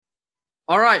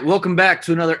All right, welcome back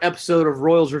to another episode of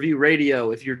Royals Review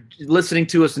Radio. If you're listening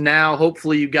to us now,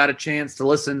 hopefully you got a chance to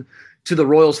listen to the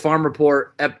Royals Farm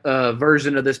Report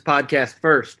version of this podcast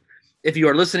first. If you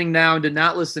are listening now and did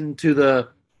not listen to the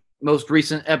most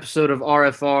recent episode of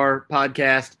RFR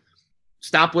podcast,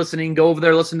 stop listening, go over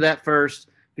there, listen to that first,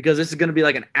 because this is going to be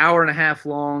like an hour and a half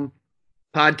long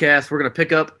podcast. We're going to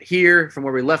pick up here from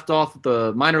where we left off with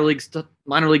the minor league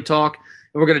talk,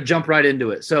 and we're going to jump right into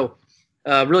it. So,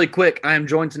 really quick, I am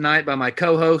joined tonight by my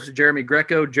co-host, Jeremy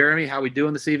Greco. Jeremy, how are we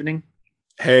doing this evening?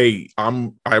 Hey,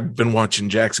 I've been watching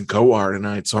Jackson Kowar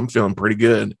tonight, so I'm feeling pretty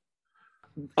good.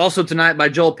 Also tonight by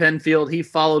Joel Penfield. He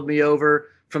followed me over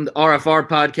from the RFR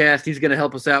podcast. He's going to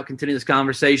help us out, continue this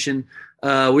conversation.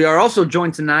 We are also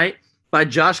joined tonight by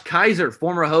Josh Kaiser,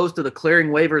 former host of the Clearing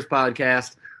Waivers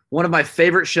podcast, one of my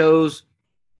favorite shows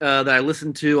that I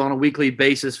listened to on a weekly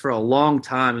basis for a long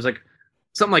time. It was like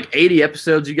something like 80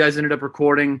 episodes you guys ended up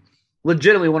recording.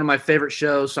 Legitimately one of my favorite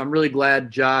shows, so I'm really glad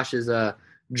Josh is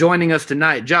joining us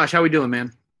tonight. Josh, how we doing,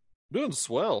 man? Doing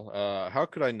swell. How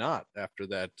could I not after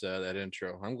that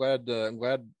intro? I'm glad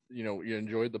you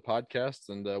enjoyed the podcast,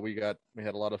 and we had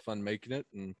a lot of fun making it,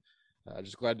 and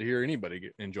just glad to hear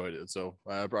anybody enjoyed it. So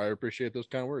I appreciate those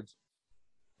kind of words.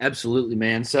 Absolutely,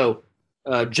 man. So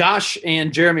Josh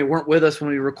and Jeremy weren't with us when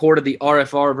we recorded the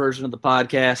RFR version of the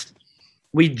podcast.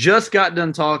 We just got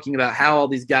done talking about how all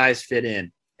these guys fit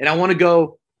in. And we're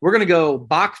going to go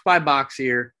box by box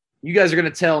here. You guys are going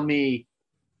to tell me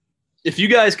if you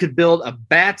guys could build a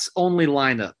bats-only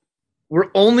lineup.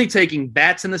 We're only taking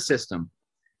bats in the system,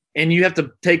 and you have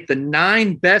to take the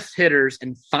 9 best hitters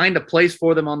and find a place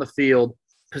for them on the field,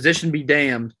 position be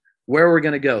damned, where we're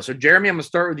going to go. So, Jeremy, I'm going to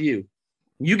start with you.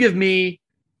 You give me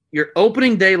your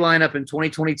opening day lineup in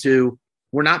 2022.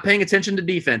 We're not paying attention to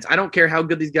defense. I don't care how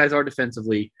good these guys are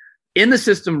defensively. In the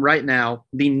system right now,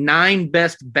 the 9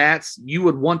 best bats you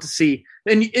would want to see,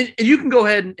 and you can go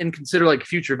ahead and consider like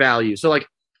future value. So like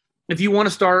if you want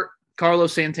to start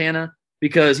Carlos Santana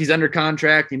because he's under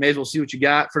contract, you may as well see what you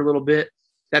got for a little bit.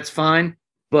 That's fine.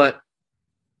 But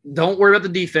don't worry about the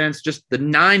defense. Just the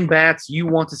 9 bats you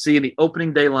want to see in the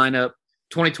opening day lineup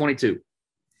 2022.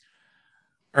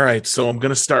 All right. So I'm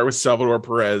going to start with Salvador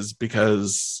Perez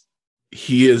because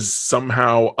he is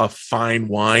somehow a fine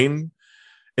wine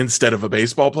instead of a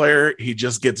baseball player. He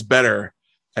just gets better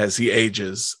as he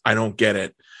ages. I don't get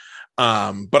it.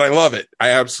 But I love it.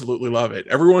 I absolutely love it.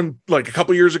 Everyone, like a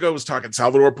couple years ago, was talking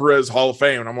Salvador Perez Hall of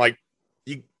Fame. And I'm like,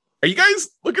 are you guys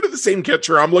looking at the same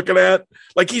catcher I'm looking at?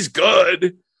 Like, he's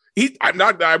good. I'm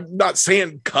not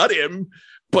saying cut him,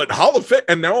 but Hall of Fame.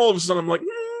 And now all of a sudden I'm like,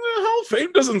 Hall of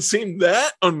Fame doesn't seem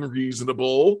that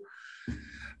unreasonable.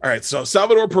 All right, so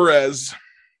Salvador Perez,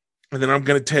 and then I'm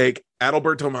going to take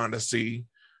Adalberto Mondesi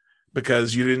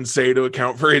because you didn't say to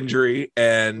account for injury.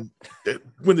 And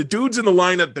when the dude's in the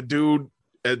lineup, the dude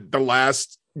at the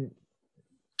last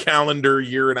calendar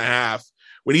year and a half,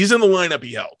 when he's in the lineup,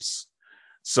 he helps.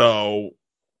 So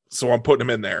I'm putting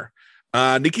him in there.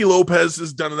 Nicky Lopez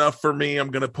has done enough for me. I'm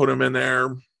going to put him in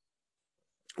there.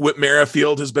 Whit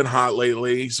Merrifield has been hot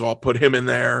lately, so I'll put him in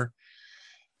there.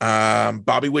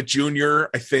 Bobby Witt Jr.,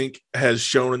 I think, has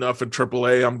shown enough in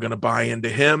AAA. I'm going to buy into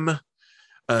him,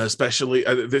 especially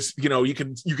this. You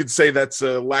can say that's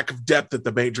a lack of depth at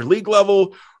the major league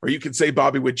level, or you can say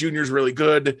Bobby Witt Jr. is really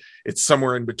good. It's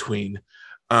somewhere in between.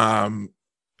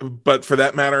 But for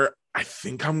that matter, I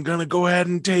think I'm going to go ahead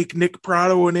and take Nick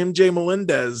Pratto and MJ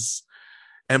Melendez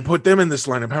and put them in this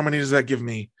lineup. How many does that give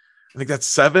me? I think that's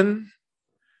 7.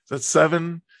 Is that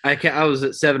 7? I was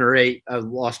at 7 or 8. I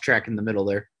lost track in the middle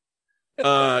there.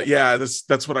 Yeah,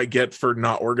 that's what I get for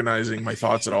not organizing my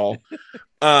thoughts at all.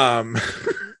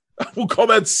 We'll call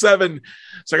that 7.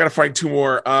 So I got to find 2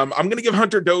 more. I'm going to give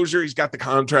Hunter Dozier. He's got the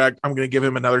contract. I'm going to give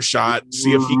him another shot.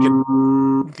 See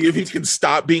if he can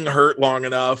stop being hurt long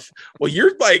enough. Well,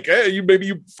 you're like,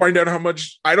 you find out how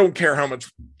much. I don't care how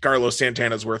much Carlos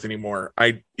Santana's worth anymore.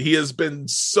 He has been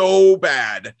so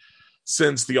bad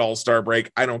since the All-Star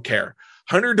break. I don't care.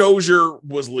 Hunter Dozier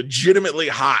was legitimately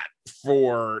hot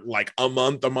for like a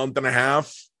month and a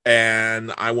half.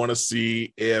 And I want to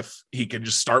see if he can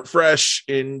just start fresh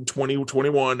in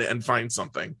 2021 and find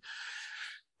something.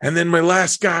 And then my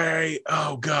last guy,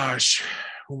 oh gosh,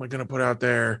 who am I going to put out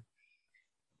there?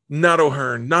 Not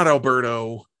O'Hearn, not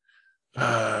Alberto.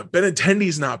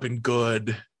 Benintendi's not been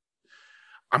good.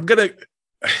 I'm going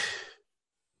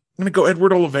to go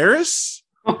Edward Olivares.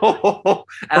 What's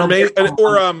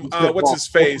his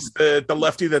face? The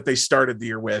lefty that they started the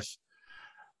year with.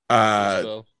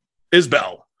 Isbell.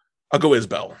 I'll go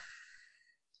Isbell.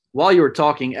 While you were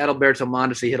talking, Adalberto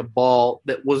Mondesi hit a ball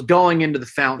that was going into the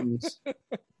fountains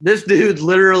This dude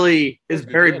literally is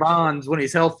Good Barry catch. Bonds when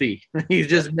he's healthy. He's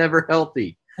just never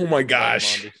healthy. Oh my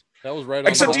gosh. That was right on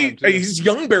Except time, too. he's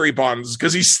young Barry Bonds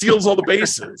because he steals all the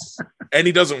bases and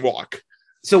he doesn't walk.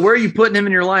 So where are you putting him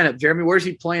in your lineup, Jeremy? Where's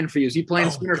he playing for you? Is he playing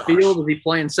Oh, center gosh. field? Is he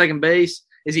playing second base?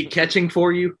 Is he catching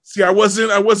for you? See, I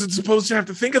wasn't supposed to have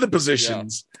to think of the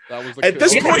positions. That was At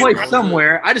this He point- can play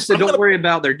somewhere. I just said I'm don't gonna- worry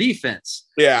about their defense.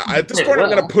 Yeah, at this Yeah, point, I'm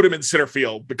well. going to put him in center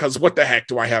field because what the heck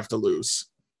do I have to lose?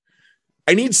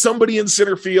 I need somebody in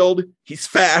center field. He's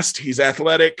fast. He's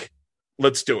athletic.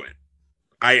 Let's do it.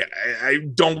 I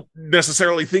don't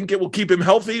necessarily think it will keep him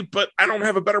healthy, but I don't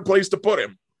have a better place to put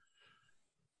him.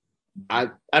 I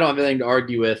don't have anything to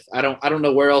argue with. I don't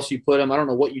know where else you put him. I don't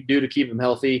know what you do to keep him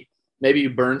healthy. Maybe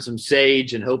you burn some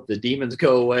sage and hope the demons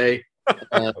go away.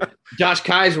 Josh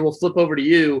Kaiser will flip over to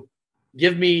you.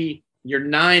 Give me your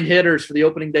 9 hitters for the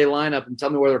opening day lineup and tell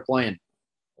me where they're playing.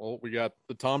 Well, we got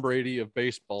the Tom Brady of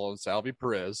baseball and Salvi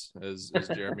Perez, as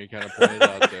Jeremy kind of pointed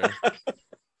out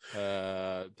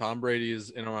there. Tom Brady is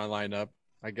in my lineup.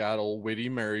 I got old Whitty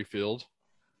Merrifield.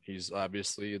 He's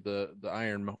obviously the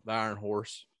Iron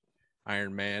Horse,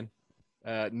 Iron Man.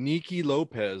 Nicky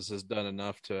Lopez has done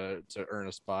enough to earn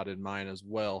a spot in mine as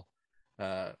well.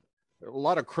 A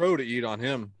lot of crow to eat on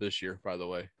him this year, by the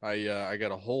way. I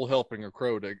got a whole helping of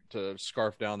crow to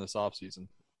scarf down this offseason.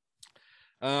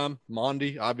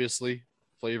 Mondi, obviously,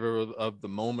 flavor of the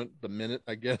moment, the minute,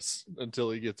 I guess, until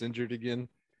he gets injured again.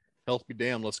 Health be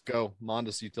damned, let's go.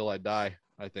 Mondesi till I die,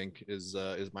 I think, is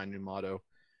my new motto.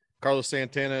 Carlos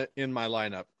Santana in my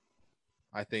lineup.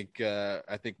 I think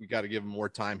we got to give him more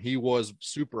time. He was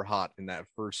super hot in that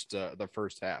the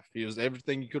first half. He was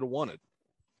everything you could have wanted,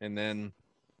 and then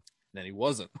he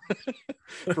wasn't.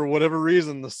 For whatever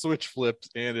reason, the switch flipped,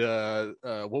 and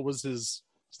what was his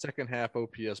second half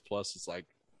OPS plus? It's like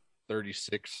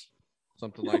 36,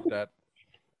 something like that.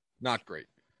 Not great.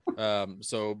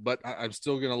 But I'm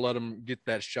still gonna let him get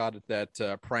that shot at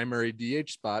that primary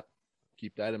DH spot.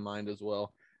 Keep that in mind as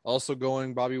well. Also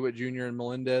going Bobby Witt Jr. and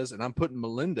Melendez, and I'm putting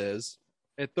Melendez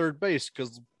at third base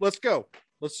because let's go.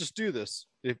 Let's just do this.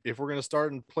 If we're gonna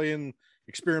start and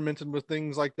experimenting with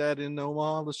things like that in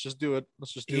Omaha, let's just do it.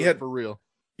 Let's just do it for real.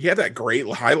 He had that great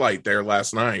highlight there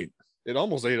last night. It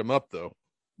almost ate him up though.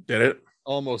 Did it?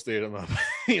 Almost ate him up.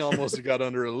 He almost got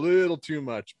under a little too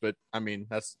much, but I mean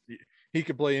he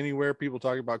could play anywhere. People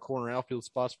talk about corner outfield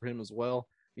spots for him as well.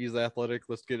 He's athletic.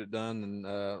 Let's get it done,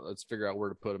 and let's figure out where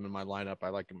to put him in my lineup. I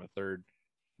like him at third.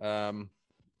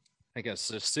 I guess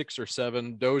 6 or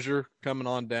 7. Dozier coming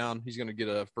on down. He's going to get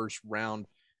a first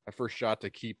shot to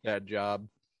keep that job,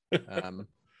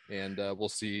 and we'll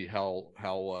see how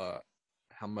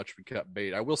much we cut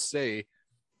bait. I will say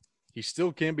he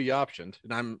still can be optioned,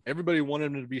 and everybody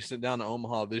wanted him to be sent down to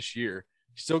Omaha this year.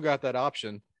 He still got that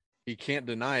option. He can't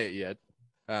deny it yet.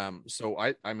 So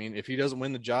I mean, if he doesn't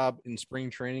win the job in spring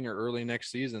training or early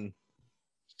next season,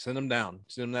 send him down.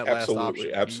 Send him that last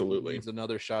option. Absolutely. He needs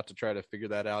another shot to try to figure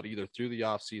that out either through the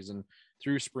off season,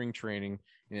 through spring training.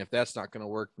 And if that's not going to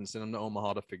work, then send him to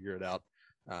Omaha to figure it out.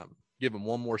 Give him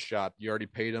one more shot. You already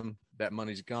paid him. That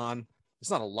money's gone.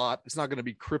 It's not a lot. It's not going to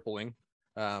be crippling.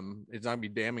 It's not going to be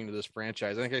damning to this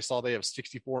franchise. I think I saw they have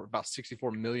about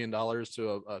 $64 million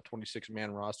to a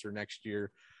 26-man roster next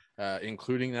year.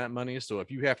 Including that money. So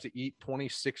if you have to eat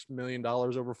 $26 million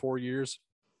over 4 years,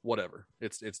 whatever,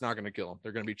 it's not going to kill them.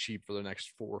 They're going to be cheap for the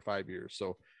next 4 or 5 years.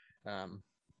 So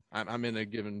I'm in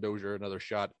giving Dozier another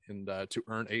shot and to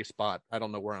earn a spot. I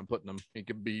don't know where I'm putting him. He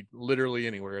could be literally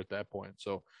anywhere at that point.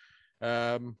 So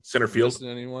center field.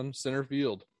 Anyone? Center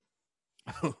field.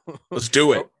 Let's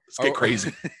do it. Let's get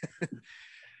crazy.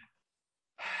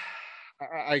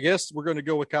 I guess we're going to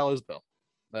go with Kyle Isbell.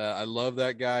 I love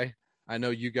that guy. I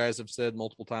know you guys have said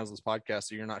multiple times on this podcast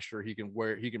that you're not sure he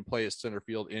can play his center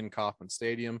field in Kauffman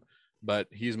Stadium, but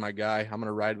he's my guy. I'm going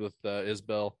to ride with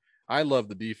Isbell. I love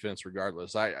the defense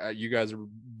regardless. You guys are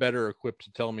better equipped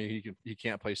to tell me he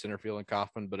can't play center field in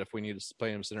Kauffman, but if we need to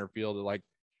play him center field at like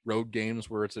road games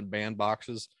where it's in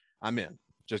bandboxes, I'm in.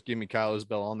 Just give me Kyle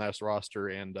Isbell on that roster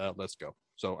and let's go.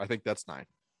 So I think that's 9.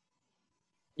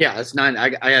 Yeah, that's 9.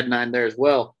 I had 9 there as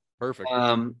well. Perfect.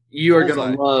 You're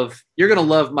gonna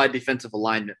love my defensive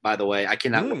alignment. By the way, I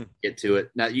cannot wait to get to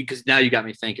it now. Because now you got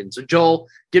me thinking. So Joel,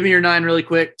 give me your 9 really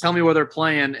quick. Tell me where they're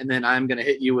playing, and then I'm gonna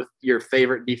hit you with your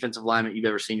favorite defensive alignment you've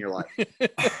ever seen in your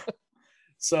life.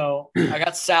 So I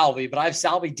got Salvi, but I have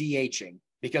Salvi DHing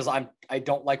because I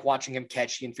don't like watching him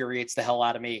catch. He infuriates the hell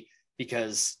out of me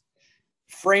because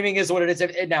framing is what it is.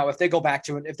 Now, if they go back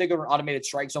to it, if they go to an automated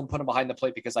strike zone, put him behind the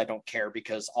plate because I don't care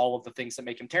because all of the things that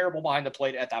make him terrible behind the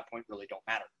plate at that point really don't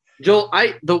matter. Joel,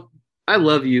 I I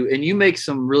love you, and you make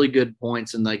some really good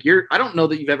points. And like I don't know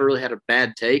that you've ever really had a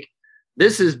bad take.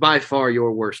 This is by far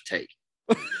your worst take.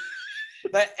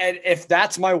 And if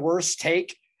that's my worst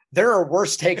take, there are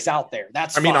worse takes out there.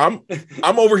 That's I mean,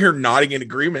 I'm over here nodding in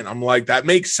agreement. I'm like, that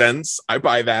makes sense. I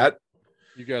buy that.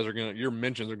 You guys your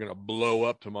mentions are gonna blow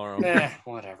up tomorrow.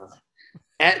 Whatever.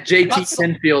 At JT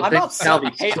Penfield,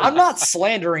 I'm not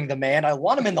slandering the man. I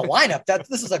want him in the lineup.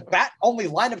 This is a bat only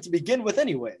lineup to begin with,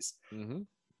 anyways. Mm-hmm.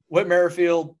 Whit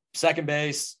Merrifield, second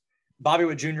base. Bobby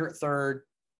Witt Jr. at third.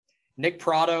 Nick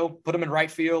Prado, put him in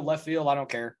right field, left field. I don't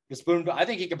care. I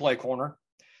think he can play corner.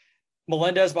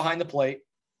 Melendez behind the plate.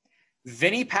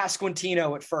 Vinny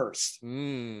Pasquantino at first,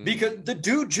 because the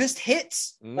dude just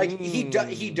hits. Like he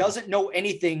doesn't know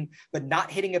anything but not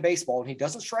hitting a baseball, and he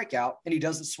doesn't strike out, and he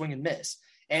doesn't swing and miss.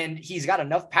 And he's got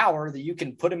enough power that you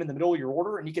can put him in the middle of your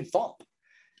order, and he can thump.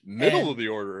 Middle of the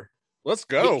order. Let's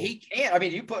go. He can't. I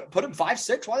mean, you put him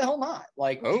 5'6". Why the hell not?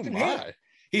 Like, oh he can my,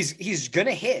 hit. He's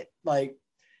gonna hit. Like,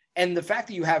 and the fact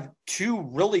that you have two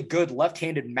really good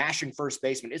left-handed mashing first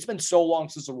basemen. It's been so long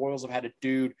since the Royals have had a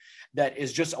dude that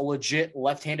is just a legit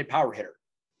left-handed power hitter.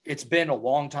 It's been a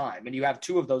long time, and you have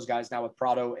two of those guys now with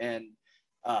Prado and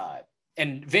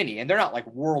Vinny, and they're not like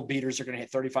world beaters. They're going to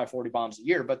hit 35, 40 bombs a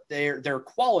year, but they're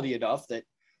quality enough that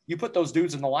you put those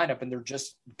dudes in the lineup and they're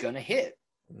just going to hit.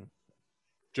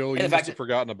 Joel, you must have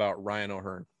forgotten about Ryan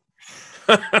O'Hearn.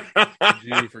 Did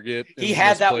you forget? He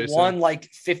had that one like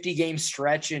 50 game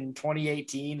stretch in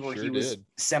 2018 where he was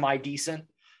semi decent.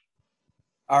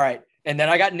 All right. And then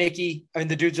I got Nicky. I mean,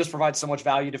 the dude just provides so much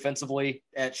value defensively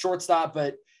at shortstop,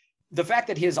 but the fact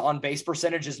that his on base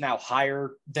percentage is now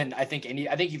higher than I think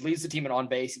he leads the team in on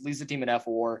base. He leads the team in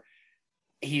FWAR.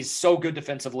 He's so good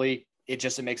defensively. It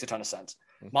makes a ton of sense.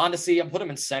 Mondesi, I'm put him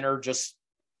in center. Just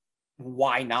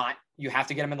why not? You have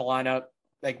to get him in the lineup.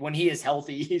 Like when he is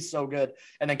healthy, he's so good.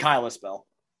 And then Kyle Isbell.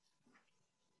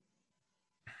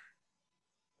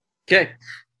 Okay.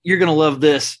 You're going to love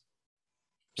this.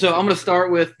 So I'm going to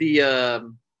start with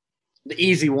the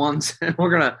easy ones. We're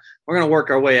going to work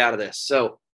our way out of this.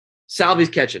 So Salvi's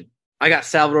catching. I got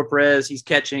Salvador Perez. He's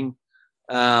catching,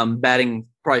 batting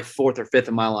probably fourth or fifth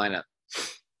in my lineup.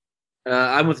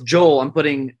 I'm with Joel. I'm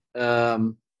putting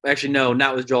actually, no,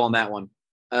 not with Joel on that one.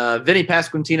 Vinny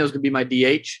Pasquantino is going to be my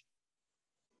DH.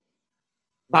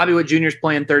 Bobby Witt Jr. is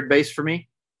playing third base for me.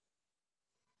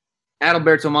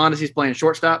 Adalberto Mondesi is playing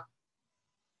shortstop.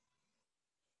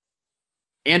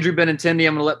 Andrew Benintendi,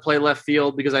 I'm going to let play left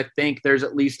field because I think there's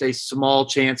at least a small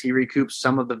chance he recoups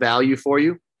some of the value for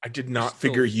you. I did not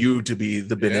figure you to be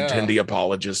the Benintendi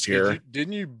apologist here.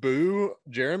 Didn't you boo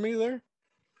Jeremy there?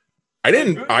 I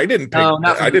didn't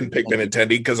pick Benintendi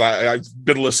because I've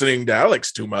been listening to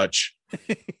Alex too much.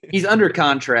 He's under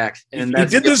contract, and he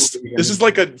did this. This is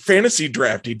like a fantasy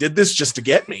draft. He did this just to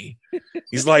get me.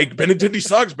 He's like, Benintendi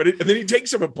sucks, and then he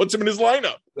takes him and puts him in his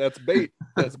lineup. That's bait.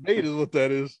 That's bait is what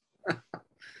that is.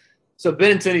 So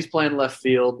Benintendi's playing left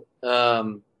field.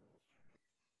 Oh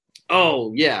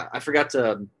yeah, I forgot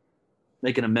to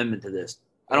make an amendment to this.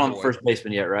 I don't have a first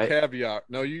baseman yet, right? Caveat.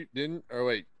 No, you didn't. Oh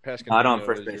wait, Pasquantino. I don't have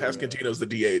first baseman. Pasquantino's the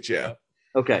DH. Yeah.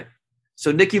 Okay.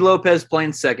 So Nicky Lopez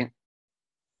playing second.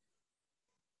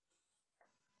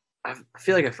 I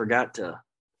feel like I forgot to.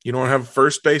 You don't have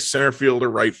first base, center field,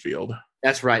 or right field.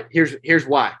 That's right. Here's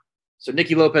why. So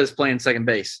Nicky Lopez is playing second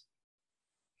base.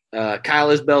 Kyle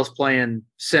Isbell's playing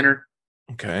center.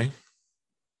 Okay.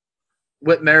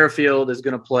 Whit Merrifield is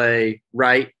going to play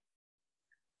right.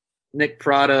 Nick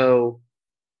Prado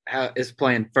is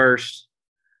playing first.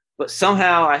 But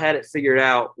somehow I had it figured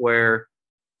out where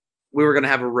we were going to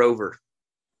have a rover.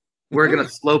 We're going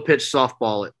to slow pitch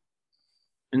softball it.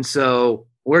 And so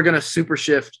we're going to super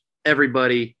shift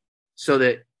everybody so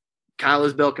that Kyle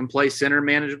Isbell can play center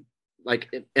management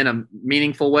like in a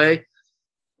meaningful way.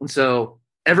 And so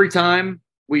every time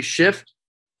we shift,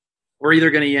 we're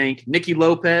either going to yank Nicky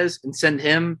Lopez and send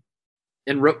him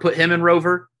and put him in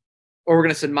rover, or we're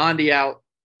going to send Mondi out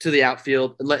to the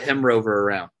outfield and let him rover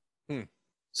around.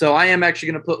 So I am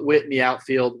actually going to put Whit in the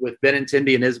outfield with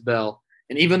Benintendi and Isbell.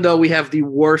 And even though we have the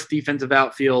worst defensive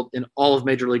outfield in all of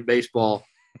Major League Baseball,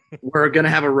 we're going to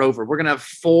have a rover. We're going to have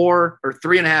 4 or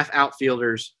 3.5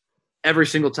 outfielders every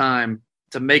single time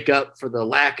to make up for the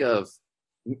lack of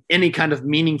any kind of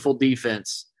meaningful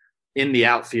defense in the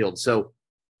outfield. So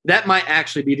that might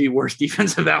actually be the worst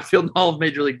defensive outfield in all of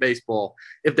Major League Baseball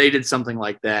if they did something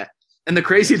like that. And the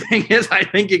crazy thing is, I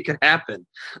think it could happen.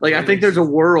 Like, I think there's a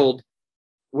world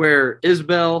where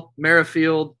Isbell,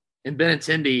 Merrifield, and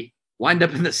Benintendi wind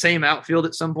up in the same outfield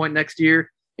at some point next year.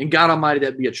 And God almighty,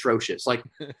 that'd be atrocious. Like,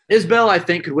 Isbell, I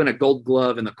think, could win a Gold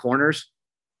Glove in the corners.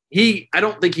 I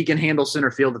don't think he can handle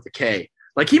center field at the K.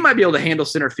 Like he might be able to handle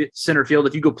center field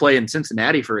if you go play in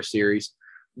Cincinnati for a series,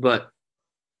 but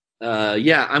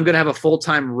yeah, I'm going to have a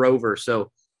full-time rover.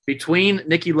 So between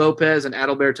Nicky Lopez and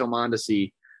Adalberto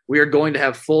Mondesi, we are going to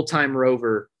have full-time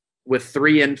rover with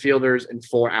 3 infielders and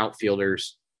 4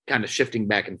 outfielders, kind of shifting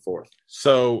back and forth.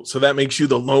 So that makes you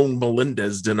the lone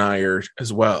Melendez denier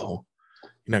as well.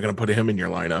 You're not going to put him in your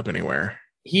lineup anywhere.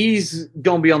 He's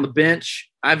going to be on the bench.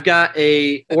 I've got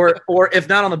or if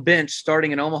not on the bench,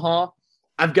 starting in Omaha,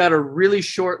 I've got a really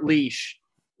short leash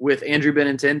with Andrew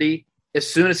Benintendi. As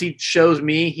soon as he shows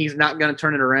me he's not going to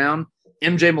turn it around,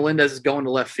 MJ Melendez is going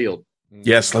to left field.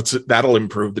 Yes, that'll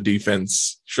improve the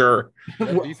defense. Sure.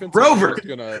 Rover.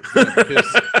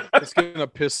 It's gonna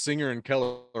piss Singer and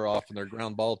Keller off in their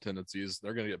ground ball tendencies.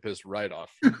 They're gonna get pissed right off.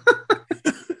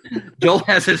 Joel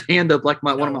has his hand up like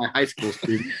one of my high school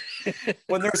students.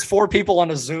 When there's 4 people on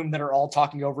a Zoom that are all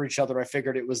talking over each other, I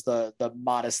figured it was the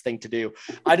modest thing to do.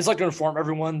 I just like to inform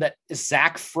everyone that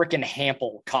Zach frickin'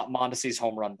 Hampel caught Mondesi's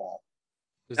home run ball.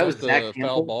 That was was the Zach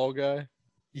foul Hampel? ball guy.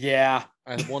 Yeah,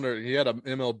 I wondered. He had an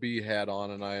MLB hat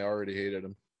on, and I already hated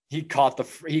him. he caught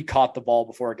the ball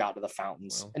before it got to the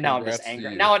fountains, Well, and now I'm just congrats to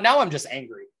angry. you. Now I'm just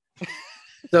angry.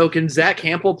 So can Zach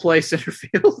Hampel play center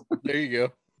field? There you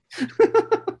go.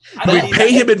 I don't We need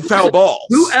pay that. him in foul balls.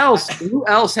 Who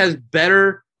else has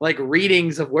better like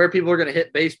readings of where people are going to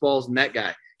hit baseballs than that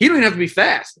guy? He don't even have to be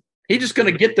fast. He's just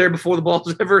going to get there before the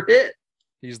ball's ever hit.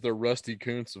 He's the Rusty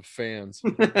Kuntz of fans.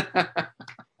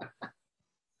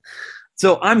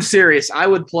 So I'm serious. I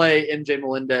would play MJ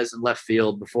Melendez in left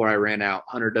field before I ran out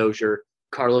Hunter Dozier,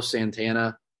 Carlos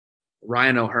Santana,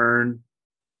 Ryan O'Hearn,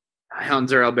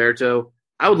 Hanser Alberto.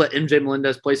 I would let MJ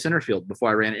Melendez play center field before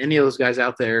I ran any of those guys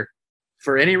out there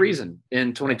for any reason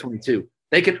in 2022.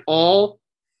 They can all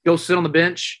go sit on the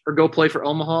bench or go play for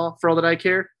Omaha for all that I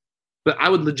care. But I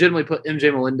would legitimately put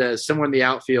MJ Melendez somewhere in the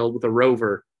outfield with a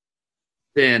rover,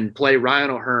 then play Ryan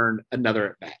O'Hearn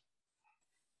another at bat.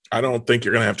 I don't think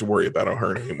you're going to have to worry about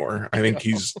O'Hearn anymore. I think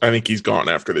he's gone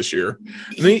after this year.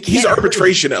 I think he's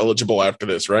arbitration eligible after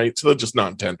this, right? So they'll just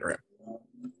non-tender him.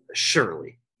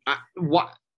 Surely.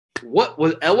 What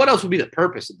else would be the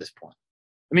purpose at this point?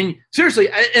 I mean, seriously,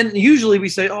 and usually we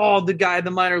say, oh, the guy in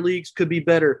the minor leagues could be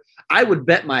better. I would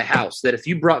bet my house that if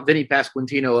you brought Vinny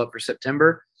Pasquantino up for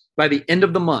September, by the end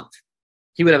of the month,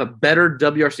 he would have a better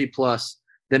WRC plus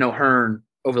than O'Hearn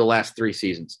over the last 3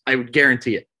 seasons. I would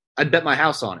guarantee it. I'd bet my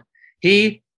house on it.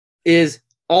 He is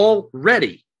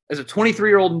already, as a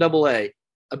 23-year-old in AA,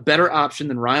 a better option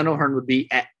than Ryan O'Hearn would be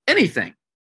at anything.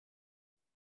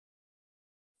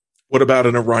 What about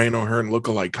an Ryan O'Hearn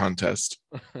lookalike contest?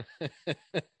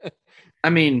 I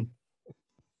mean,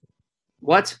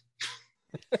 what?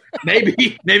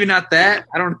 maybe not that.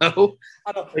 I don't know.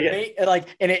 I don't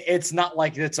it's not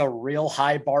like it's a real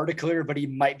high bar to clear, but he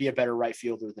might be a better right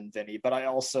fielder than Vinny. But I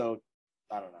don't know.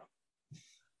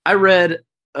 I read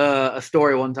a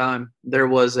story one time. There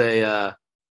was a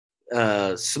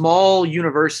small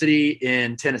university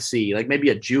in Tennessee, like maybe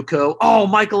a JUCO. Oh,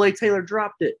 Michael A. Taylor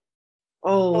dropped it.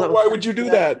 Oh, Why would you do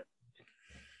that?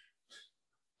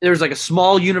 There's like a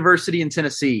small university in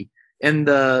Tennessee, and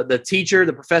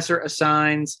the professor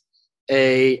assigns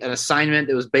an assignment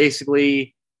that was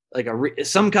basically like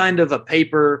some kind of a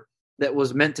paper that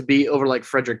was meant to be over like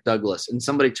Frederick Douglass, and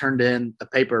somebody turned in a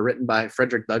paper written by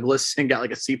Frederick Douglass and got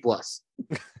like a C+.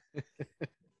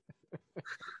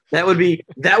 That would be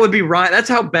Ryan. That's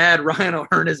how bad Ryan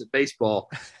O'Hearn is at baseball.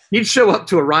 He'd show up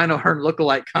to a Ryan O'Hearn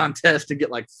lookalike contest and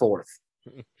get like 4th.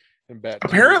 And bat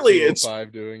Apparently it's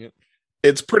 5 doing it.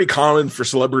 It's pretty common for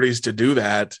celebrities to do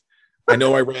that. I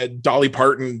know I read Dolly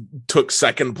Parton took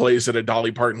 2nd place at a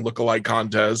Dolly Parton lookalike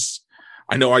contest.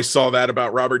 I know I saw that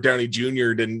about Robert Downey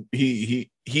Jr. And he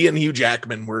and Hugh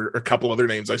Jackman were a couple other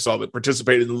names I saw that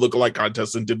participated in the lookalike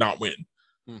contest and did not win.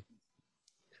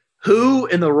 Who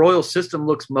in the royal system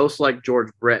looks most like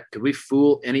George Brett? Could we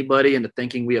fool anybody into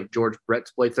thinking we have George Brett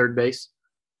to play third base?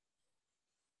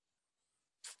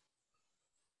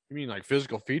 You mean like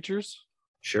physical features?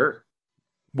 Sure.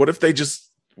 What if they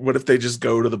just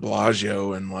go to the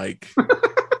Bellagio and like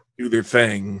do their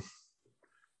thing?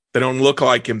 They don't look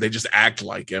like him, they just act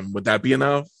like him. Would that be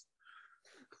enough?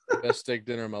 Best steak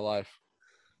dinner of my life.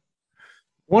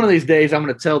 One of these days, I'm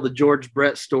going to tell the George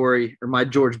Brett story or my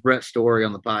George Brett story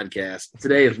on the podcast.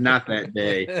 Today is not that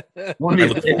day. One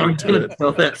of these days, I'm going to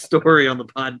tell that story on the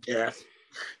podcast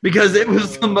because it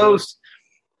was the most.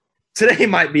 Today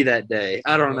might be that day.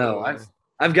 I don't know.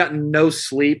 I've gotten no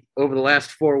sleep over the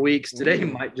last 4 weeks. Today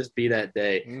might just be that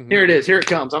day. Here it is. Here it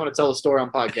comes. I'm going to tell the story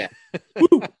on podcast.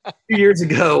 2 years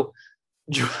ago,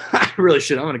 I really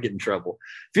should. I'm going to get in trouble.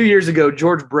 A few years ago,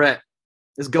 George Brett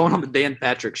is going on the Dan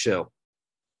Patrick Show,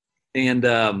 and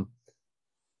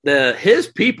his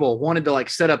people wanted to like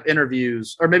set up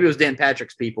interviews, or maybe it was Dan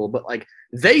Patrick's people, but like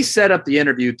they set up the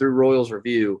interview through Royals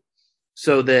Review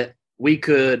so that we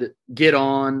could get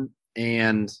on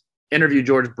and interview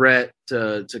George Brett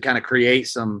to kind of create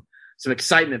some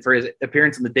excitement for his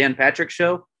appearance in the Dan Patrick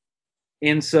Show.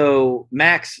 And so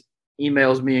Max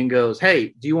emails me and goes,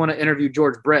 "Hey, do you want to interview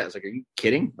George Brett?" I was like, "Are you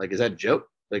kidding? Like, is that a joke?"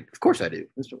 Like, of course I do.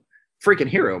 It's a freaking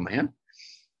hero, man.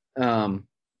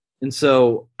 And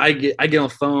so I get on the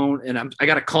phone and I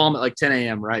got to call him at like 10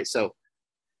 a.m. Right. So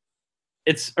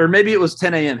or maybe it was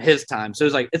 10 a.m. his time. So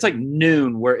it's like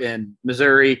noon. We're in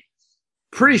Missouri.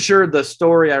 Pretty sure the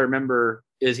story I remember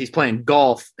is he's playing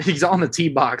golf. He's on the tee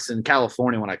box in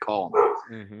California when I call him.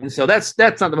 Mm-hmm. And so that's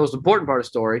not the most important part of the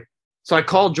story. So I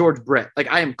called George Brett.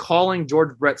 Like, I am calling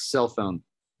George Brett's cell phone.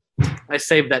 I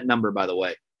saved that number, by the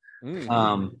way.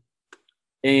 Mm-hmm.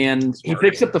 And he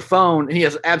picks up the phone, and he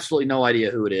has absolutely no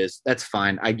idea who it is. That's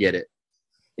fine. I get it.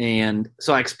 And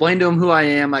so I explained to him who I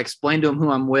am. I explained to him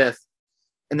who I'm with.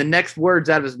 And the next words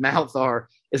out of his mouth are,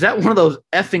 "Is that one of those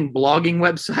effing blogging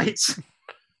websites?"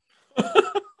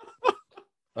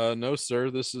 No,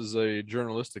 sir. This is a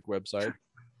journalistic website.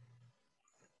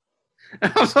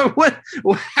 I was like, what?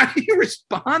 How do you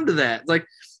respond to that? Like,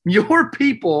 your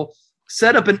people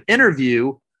set up an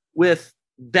interview with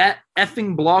that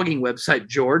effing blogging website,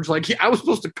 George. Like, I was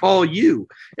supposed to call you.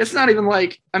 It's not even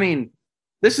like, I mean,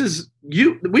 this is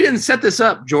you. We didn't set this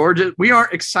up, George. We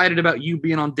aren't excited about you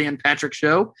being on Dan Patrick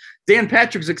Show. Dan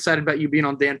Patrick's excited about you being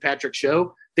on Dan Patrick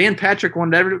Show. Dan Patrick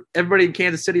wanted everybody in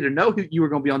Kansas City to know who you were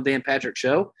going to be on Dan Patrick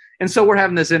Show. And so we're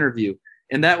having this interview.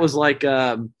 And that was like,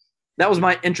 that was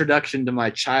my introduction to my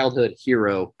childhood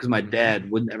hero, because my dad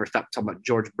wouldn't ever stop talking about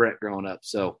George Brett growing up.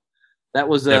 So that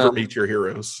was never meet your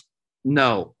heroes.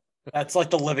 No, that's like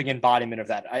the living embodiment of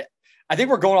that. I think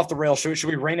we're going off the rails. Should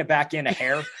we rein it back in a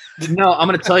hair? No, I'm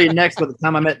going to tell you next. By the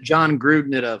time I met John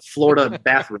Gruden at a Florida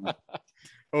bathroom.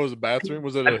 Oh, it was a bathroom?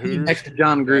 Was it a Hooters? Next to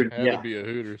John Gruden. It had to be a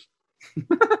Hooters.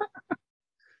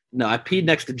 No, I peed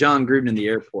next to John Gruden in the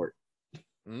airport.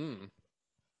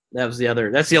 That's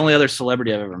the only other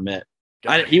celebrity I've ever met.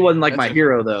 He wasn't like my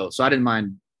hero though, so I didn't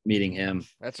mind meeting him.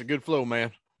 That's a good flow,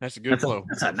 man. That's a good flow.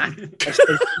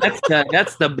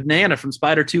 That's the banana from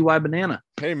Spider 2Y Banana.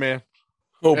 Hey, man.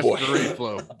 Oh, that's boy. Great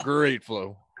flow. Great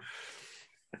flow.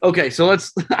 Okay, so I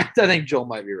think Joel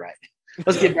might be right.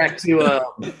 Let's get back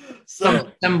to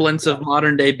some semblance of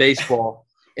modern day baseball.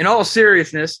 In all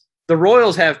seriousness, the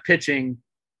Royals have pitching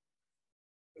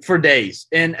for days.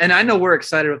 And I know we're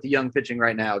excited about the young pitching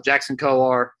right now. Jackson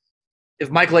Kowar. If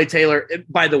Michael A. Taylor,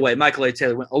 by the way, Michael A.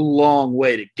 Taylor went a long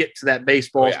way to get to that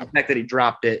baseball. Oh, yeah. The fact that he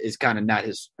dropped it is kind of not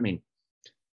his. I mean,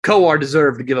 Kowar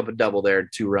deserved to give up a double there,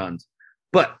 2 runs.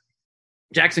 But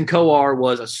Jackson Kowar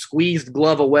was a squeezed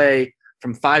glove away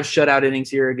from 5 shutout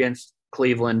innings here against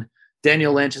Cleveland.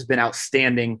 Daniel Lynch has been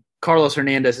outstanding. Carlos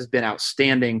Hernandez has been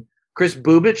outstanding. Chris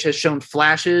Bubich has shown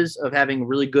flashes of having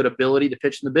really good ability to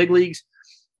pitch in the big leagues.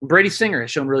 Brady Singer has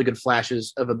shown really good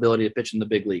flashes of ability to pitch in the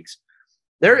big leagues.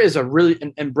 There is a really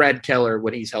 – and Brad Keller,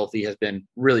 when he's healthy, has been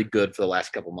really good for the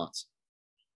last couple months.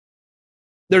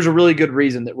 There's a really good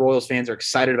reason that Royals fans are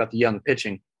excited about the young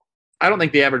pitching. I don't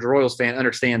think the average Royals fan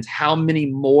understands how many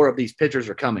more of these pitchers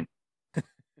are coming.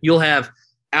 You'll have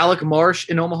Alec Marsh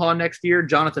in Omaha next year,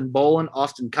 Jonathan Bolin,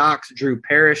 Austin Cox, Drew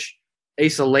Parrish,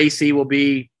 Asa Lacy will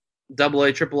be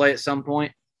AA, AAA at some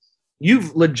point.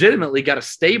 You've legitimately got a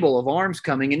stable of arms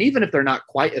coming, and even if they're not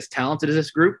quite as talented as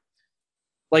this group,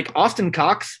 like Austin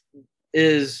Cox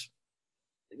is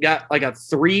got like a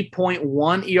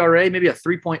 3.1 ERA, maybe a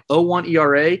 3.01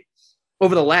 ERA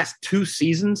over the last 2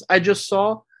 seasons I just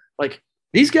saw. Like,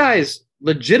 these guys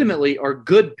legitimately are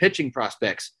good pitching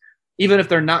prospects, even if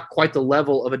they're not quite the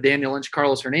level of a Daniel Lynch,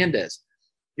 Carlos Hernandez.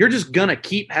 You're just going to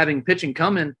keep having pitching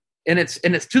coming, and it's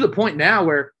to the point now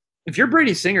where if you're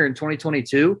Brady Singer in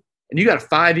 2022 and you got a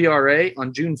 5 ERA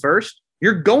on June 1st,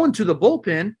 you're going to the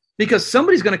bullpen because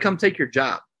somebody's going to come take your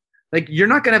job. Like, you're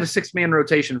not going to have a 6-man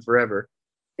rotation forever,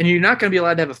 and you're not going to be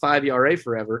allowed to have a 5 ERA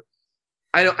forever.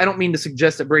 I don't mean to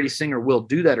suggest that Brady Singer will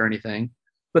do that or anything,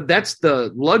 but that's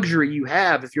the luxury you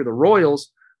have if you're the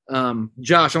Royals.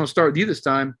 Josh, I want to start with you this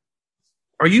time.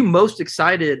 Are you most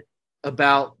excited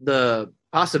about the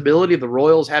possibility of the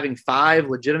Royals having 5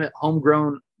 legitimate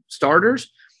homegrown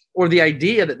starters, or the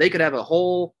idea that they could have a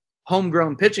whole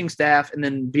homegrown pitching staff and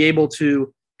then be able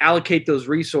to allocate those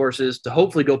resources to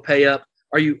hopefully go pay up?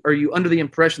 Are you under the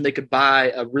impression they could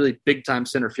buy a really big-time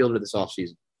center fielder this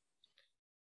offseason?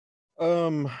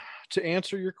 To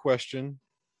answer your question,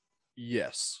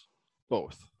 yes.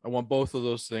 both. I want both of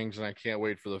those things, and I can't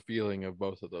wait for the feeling of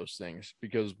both of those things,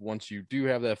 because once you do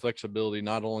have that flexibility,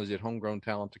 not only is it homegrown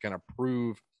talent to kind of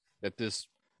prove that this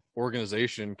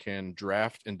organization can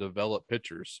draft and develop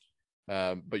pitchers,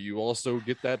 but you also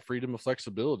get that freedom of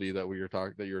flexibility that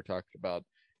you were talking about.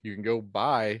 You can go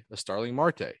buy a Starling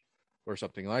Marte or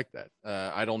something like that.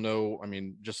 I don't know. I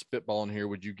mean, just spitballing here,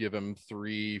 would you give him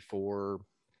 3 for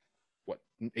what,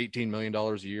 $18 million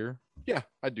a year? Yeah,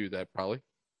 I'd do that probably.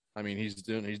 I mean, he's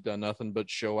done nothing but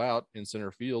show out in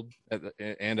center field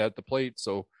and at the plate.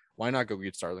 So why not go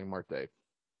get Starling Marte?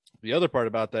 The other part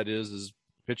about that is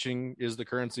pitching is the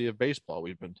currency of baseball,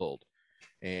 we've been told.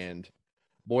 And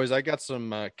boys, I got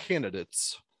some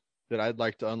candidates that I'd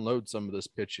like to unload some of this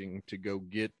pitching to go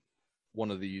get one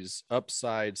of these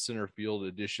upside center field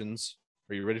additions.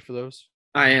 Are you ready for those?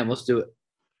 I am. Let's do it.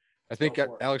 I think,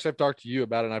 Alex, I've talked to you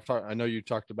about it, and I know you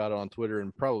talked about it on Twitter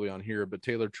and probably on here, but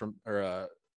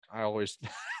I always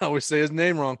say his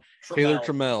name wrong. Trammell. Taylor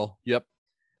Trammell. Yep.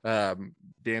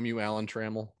 Damn you, Alan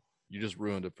Trammell. You just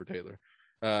ruined it for Taylor.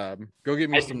 Go get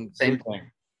me some. Same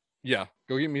thing. Yeah,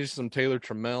 go get me some Taylor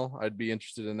Trammell. I'd be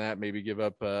interested in that. Maybe give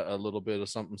up a little bit of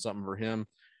something for him.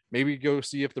 Maybe go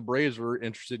see if the Braves were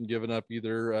interested in giving up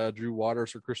either Drew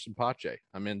Waters or Christian Pache.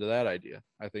 I'm into that idea.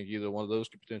 I think either one of those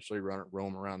could potentially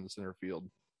roam around the center field.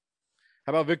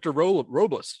 How about Victor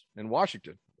Robles in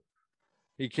Washington?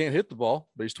 He can't hit the ball,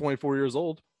 but he's 24 years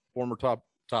old. Former top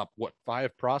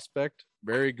 5 prospect.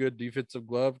 Very good defensive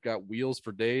glove. Got wheels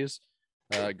for days.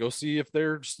 Go see if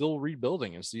they're still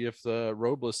rebuilding and see if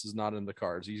Robles is not in the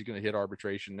cards. He's going to hit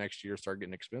arbitration next year, start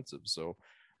getting expensive. So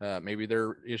maybe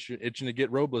they're itching to get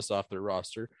Robles off their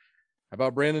roster. How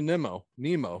about Brandon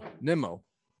Nimmo?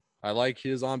 I like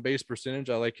his on-base percentage.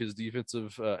 I like his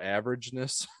defensive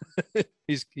averageness.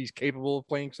 He's capable of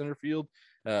playing center field.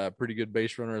 Pretty good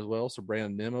base runner as well. So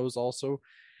Brandon Nimmo's also.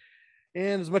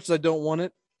 And as much as I don't want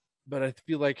it, but I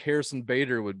feel like Harrison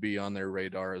Bader would be on their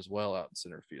radar as well out in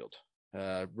center field.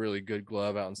 Really good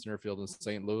glove out in center field in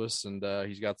St. Louis, and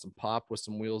he's got some pop with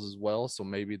some wheels as well. So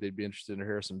maybe they'd be interested in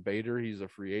Harrison Bader. He's a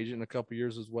free agent in a couple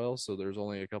years as well, so there's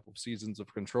only a couple of seasons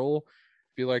of control.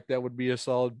 Feel like that would be a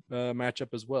solid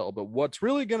matchup as well. But what's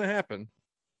going to happen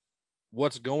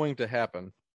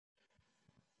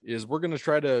is we're going to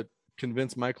try to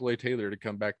convince Michael A. Taylor to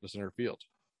come back to center field.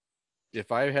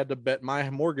 If I had to bet my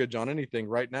mortgage on anything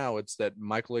right now, it's that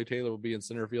Michael A. Taylor will be in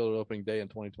center field at opening day in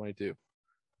 2022.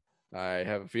 I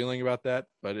have a feeling about that,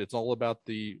 but it's all about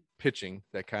the pitching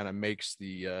that kind of makes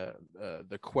the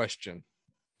question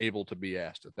able to be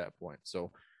asked at that point.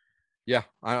 So, yeah,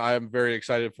 I'm very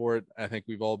excited for it. I think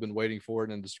we've all been waiting for it,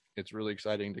 and it's really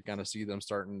exciting to kind of see them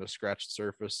starting to scratch the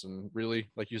surface. And really,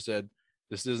 like you said,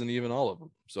 this isn't even all of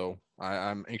them. So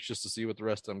I'm anxious to see what the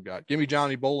rest of them got. Give me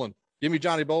Johnny Bolin.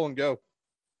 Go.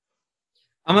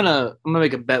 I'm gonna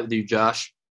make a bet with you,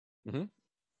 Josh. Mm-hmm.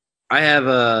 I have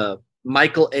a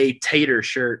Michael A. Tater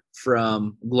shirt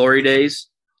from Glory Days.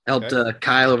 Helped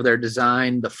Kyle over there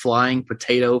design the flying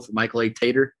potato for Michael A.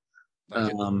 Tater.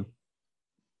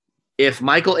 If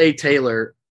Michael A.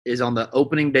 Taylor is on the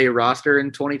opening day roster in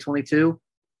 2022,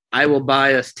 I will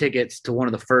buy us tickets to one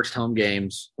of the first home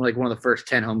games, like one of the first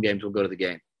 10 home games. We'll go to the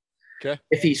game. Okay.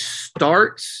 If he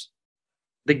starts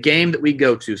the game that we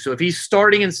go to, so if he's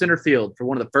starting in center field for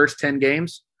one of the first 10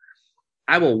 games,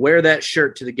 I will wear that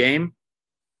shirt to the game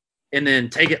and then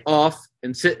take it off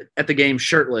and sit at the game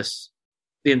shirtless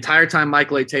the entire time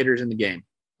Michael A. Tater's in the game.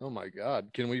 Oh my God.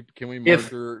 Can we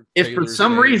marker if for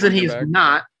some reason he's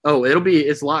not,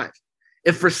 it's live.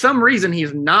 If for some reason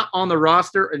he's not on the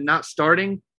roster and not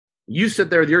starting, you sit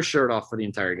there with your shirt off for the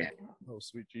entire game. Oh,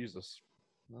 sweet Jesus.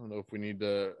 I don't know if we need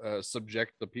to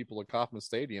subject the people of Kauffman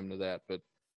Stadium to that, but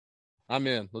I'm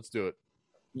in. Let's do it.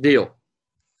 Deal.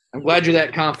 I'm glad you're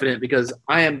that confident, because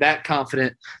I am that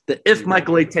confident that if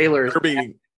Michael A. Taylor is,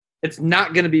 it's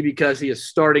not going to be because he is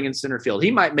starting in center field.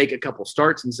 He might make a couple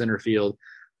starts in center field,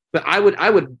 but I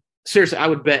would seriously, I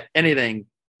would bet anything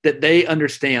that they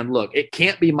understand, look, it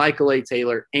can't be Michael A.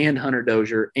 Taylor and Hunter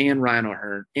Dozier and Ryan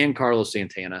O'Hearn and Carlos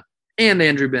Santana and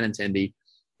Andrew Benintendi.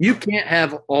 You can't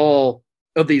have all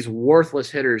of these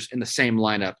worthless hitters in the same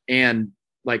lineup and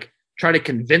like try to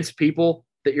convince people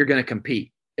that you're going to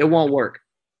compete. It won't work.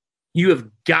 You have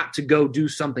got to go do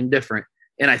something different.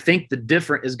 And I think the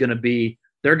different is going to be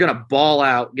they're going to ball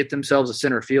out, get themselves a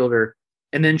center fielder,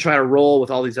 and then try to roll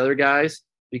with all these other guys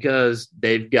because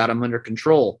they've got them under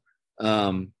control.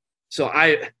 So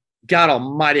God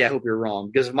almighty, I hope you're wrong,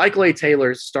 because Michael A.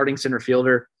 Taylor's starting center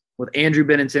fielder with Andrew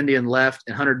Benintendi in left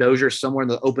and Hunter Dozier somewhere in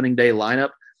the opening day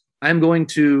lineup. I'm going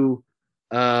to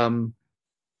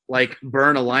like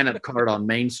burn a lineup card on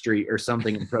Main Street or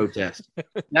something in protest.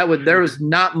 There was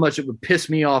not much that would piss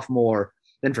me off more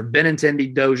than for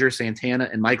Benintendi, Dozier, Santana,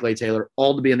 and Michael A. Taylor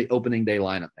all to be in the opening day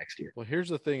lineup next year. Well, here's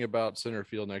the thing about center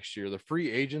field next year. The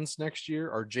free agents next year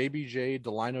are JBJ,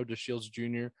 Delino DeShields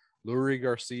Jr., Lurie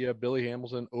Garcia, Billy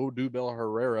Hamilton, Odubel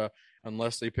Herrera,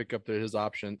 unless they pick up his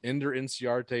option. Ender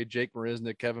Inciarte, Jake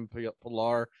Marisnik, Kevin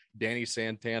Pillar, Danny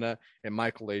Santana, and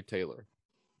Michael A. Taylor.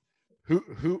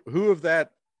 Who of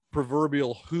that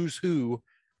proverbial who's who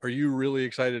are you really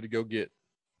excited to go get?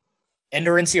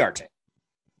 Ender Inciarte.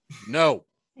 No.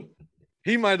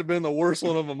 He might have been the worst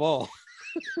one of them all.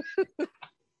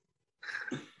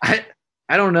 I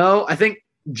don't know. I think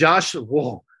Josh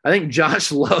Lowe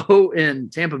in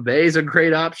Tampa Bay is a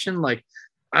great option. Like,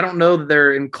 I don't know that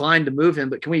they're inclined to move him,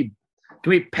 but can we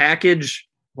package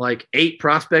like 8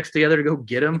 prospects together to go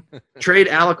get him? Trade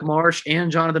Alec Marsh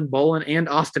and Jonathan Bolin and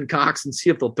Austin Cox and see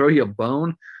if they'll throw you a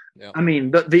bone. Yeah. I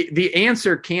mean, the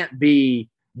answer can't be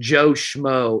Joe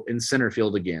Schmo in center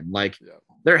field again. Like,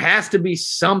 there has to be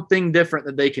something different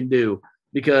that they can do,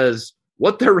 because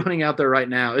what they're running out there right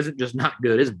now isn't just not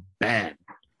good. It's bad.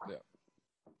 Yeah.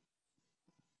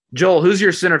 Joel, who's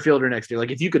your center fielder next year? Like,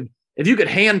 if you could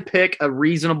hand pick a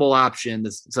reasonable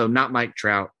option, so not Mike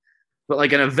Trout, but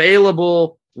like an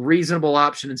available, reasonable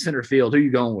option in center field, who are you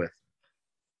going with?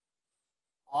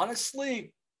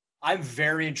 Honestly, I'm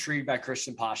very intrigued by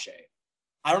Christian Pache.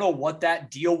 I don't know what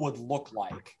that deal would look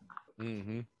like,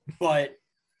 but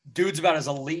dude's about as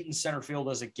elite in center field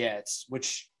as it gets,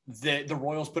 which the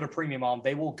Royals put a premium on.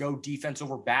 They will go defense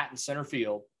over bat in center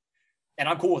field, and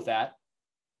I'm cool with that.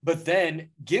 But then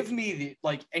give me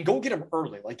and go get him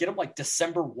early. Like, get him like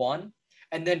December 1,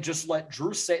 and then just let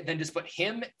just put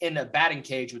him in a batting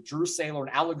cage with Drew Saylor and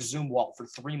Alex Zumwalt for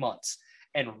 3 months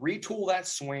and retool that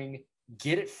swing,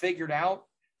 get it figured out,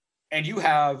 and you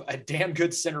have a damn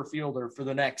good center fielder for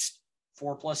the next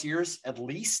 4+ years at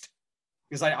least.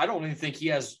 Because I don't even think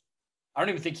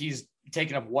he's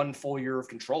taken up 1 full year of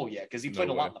control yet, because he played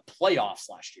a lot in the playoffs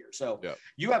last year. So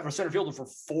you have a center fielder for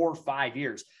 4 or 5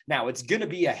 years. Now, it's going to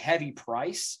be a heavy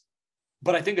price,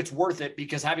 but I think it's worth it,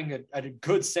 because having a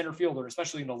good center fielder,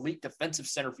 especially an elite defensive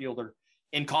center fielder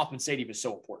in Kauffman Stadium, is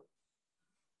so important.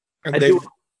 I do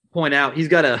point out he's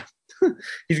got a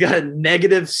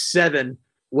 -7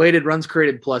 weighted runs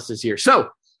created plus this year. So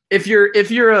if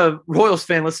you're a Royals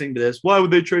fan listening to this, why would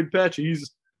they trade Patchy?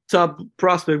 He's top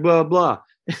prospect, blah, blah.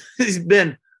 He's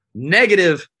been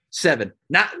 -7,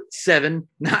 not 7,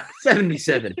 not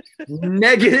 77,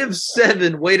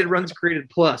 -7 weighted runs created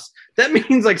plus. That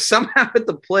means like somehow at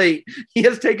the plate, he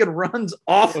has taken runs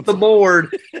off the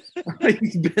board.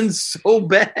 He's been so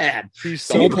bad. He's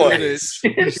so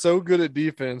good at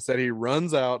defense that he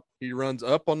runs out, he runs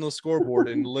up on the scoreboard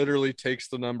and literally takes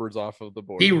the numbers off of the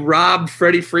board. He robbed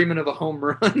Freddie Freeman of a home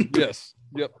run. Yes.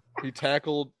 Yep. He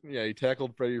tackled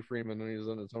Freddie Freeman when he was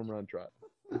on his home run trot.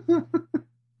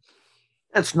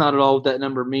 That's not at all what that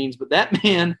number means, but that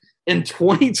man in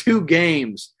 22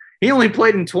 games, he only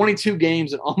played in 22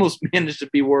 games and almost managed to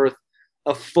be worth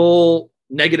a full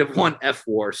 -1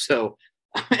 FWAR. So,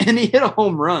 and he hit a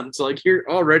home run. So like, you're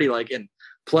already like in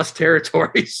plus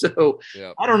territory. So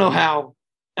I don't know how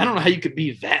you could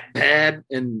be that bad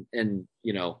and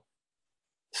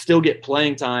still get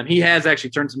playing time. He has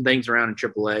actually turned some things around in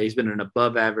AAA. He's been an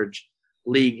above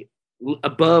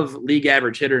league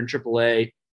average hitter in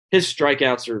AAA. His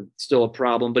strikeouts are still a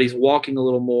problem, but he's walking a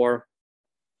little more.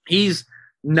 He's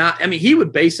not – I mean, he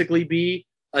would basically be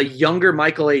a younger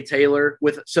Michael A. Taylor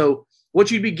so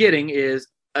what you'd be getting is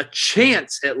a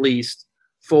chance at least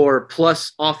for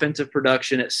plus offensive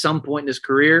production at some point in his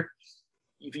career.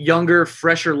 Younger,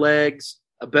 fresher legs,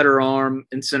 a better arm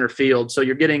in center field. So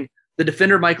you're getting the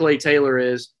defender Michael A. Taylor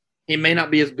is. He may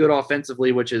not be as good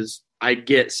offensively, which is, I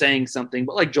get, saying something.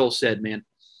 But like Joel said, man,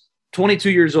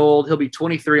 22 years old. He'll be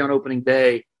 23 on opening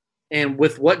day. And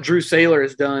with what Drew Saylor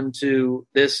has done to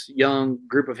this young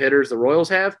group of hitters the Royals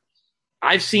have,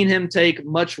 I've seen him take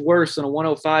much worse than a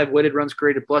 105 weighted runs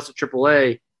created plus at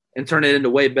AAA and turn it into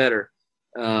way better.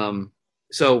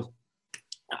 So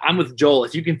I'm with Joel.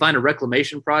 If you can find a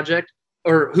reclamation project,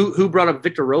 or who brought up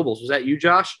Victor Robles? Was that you,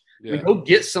 Josh? Yeah. I mean, go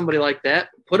get somebody like that,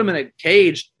 put them in a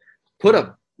cage, put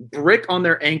a brick on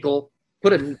their ankle,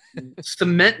 put a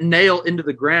cement nail into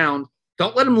the ground.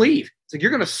 Don't let them leave. It's like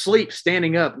you're going to sleep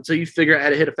standing up until you figure out how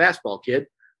to hit a fastball, kid.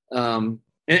 And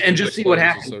just see what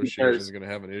happens. Association is going to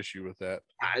have an issue with that.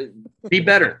 Be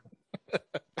better.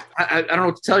 I don't know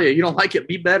what to tell you. You don't like it.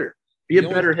 Be better. Be a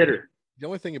better hitter. The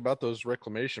only thing about those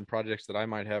reclamation projects that I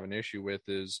might have an issue with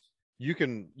is you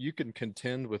can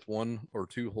contend with 1 or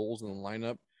 2 holes in the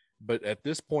lineup, But at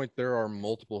this point, there are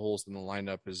multiple holes in the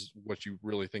lineup is what you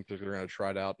really think they're going to try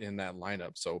it out in that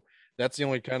lineup. So that's the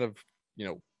only kind of,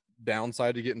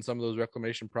 downside to getting some of those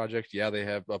reclamation projects. Yeah, they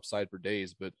have upside for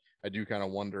days, but I do kind of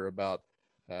wonder about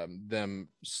them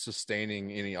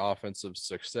sustaining any offensive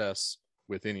success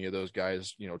with any of those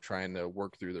guys, trying to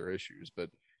work through their issues. But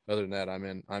other than that,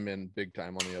 I'm in big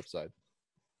time on the upside.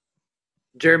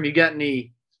 Jeremy, you got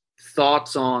any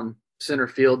thoughts on center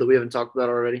field that we haven't talked about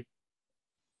already?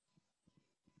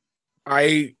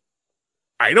 I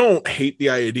don't hate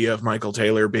the idea of Michael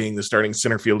Taylor being the starting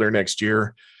center fielder next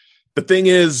year. The thing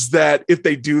is that if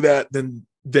they do that,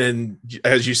 then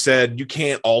as you said, you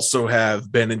can't also have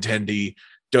Benintendi,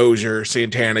 Dozier,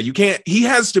 Santana. He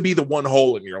has to be the one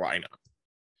hole in your lineup.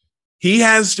 He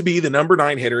has to be the number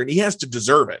 9 hitter, and he has to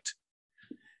deserve it.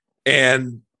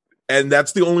 And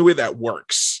that's the only way that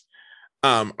works.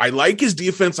 I like his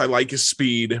defense. I like his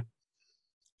speed.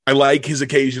 I like his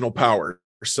occasional power.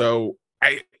 So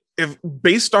if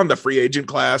based on the free agent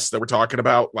class that we're talking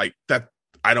about, like that,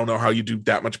 I don't know how you do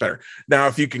that much better. Now,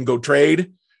 if you can go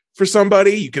trade for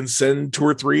somebody, you can send 2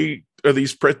 or 3 of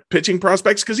these pitching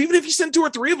prospects. Because even if you send 2 or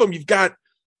 3 of them, you've got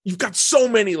so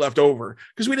many left over.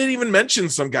 Because we didn't even mention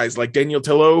some guys like Daniel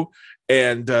Tillo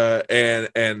and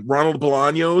Ronald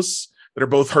Bolaños that are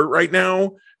both hurt right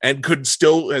now and could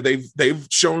still they've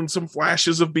shown some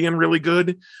flashes of being really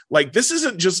good. Like, this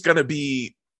isn't just going to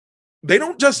be. They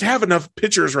don't just have enough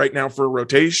pitchers right now for a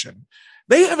rotation.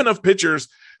 They have enough pitchers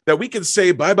that we can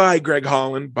say bye-bye Greg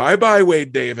Holland, bye-bye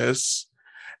Wade Davis,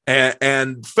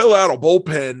 and fill out a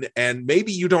bullpen. And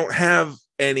maybe you don't have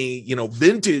any,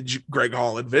 vintage Greg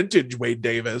Holland, vintage Wade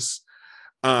Davis.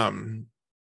 But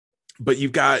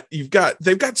they've got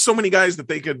so many guys that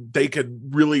they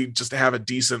could really just have a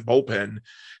decent bullpen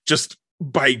just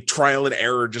by trial and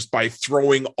error, just by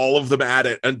throwing all of them at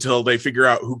it until they figure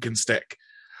out who can stick.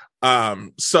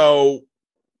 So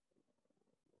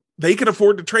they can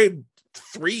afford to trade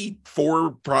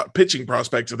 3-4 pitching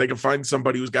prospects if they can find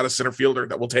somebody who's got a center fielder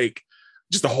that will take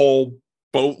just a whole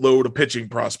boatload of pitching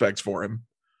prospects for him.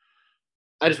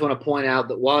 I just want to point out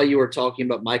that while you were talking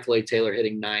about Michael A. Taylor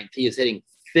hitting 9th, he is hitting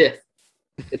 5th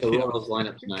in the Royals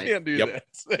lineup tonight. You can't do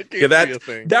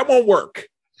that. That won't work.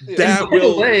 Yeah. That By the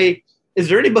will. way, is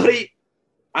there anybody?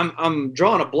 I'm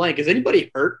drawing a blank. Is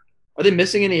anybody hurt? Are they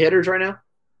missing any hitters right now?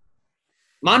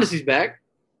 Mondesi's back.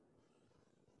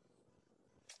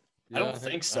 I don't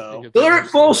think so. They're at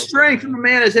full strength, and the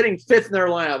man is hitting 5th in their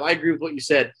lineup. I agree with what you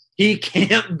said. He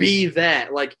can't be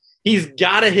that. Like, he's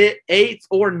got to hit 8th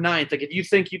or 9th. Like, if you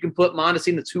think you can put Mondesi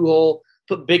in the 2-hole,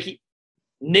 put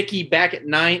Nicky back at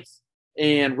 9th,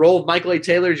 and roll Michael A.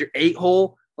 Taylor as your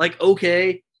 8-hole, like,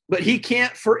 okay. But he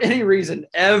can't, for any reason,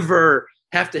 ever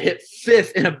have to hit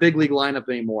 5th in a big league lineup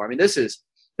anymore. I mean, this is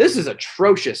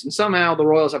atrocious. And somehow the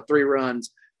Royals have 3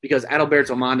 runs because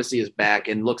Adalberto Mondesi is back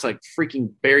and looks like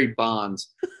freaking Barry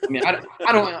Bonds. I mean, I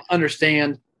don't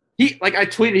understand. I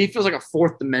tweeted, he feels like a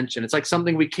 4th dimension. It's like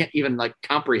something we can't even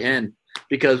comprehend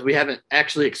because we haven't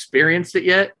actually experienced it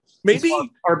yet. Maybe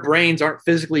our brains aren't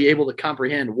physically able to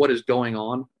comprehend what is going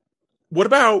on. What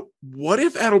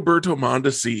if Adalberto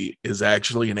Mondesi is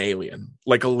actually an alien,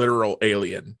 like a literal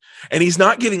alien, and he's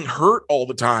not getting hurt all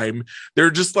the time? They're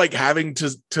just having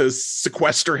to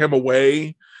sequester him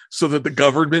away so that the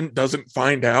government doesn't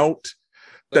find out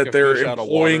that they're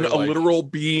employing a literal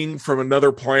being from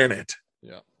another planet.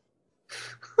 Yeah.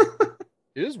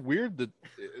 It is weird that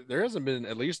there hasn't been,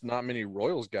 at least not many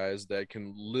Royals guys that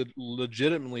can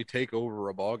legitimately take over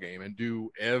a ball game and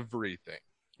do everything.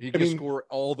 He can score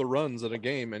all the runs in a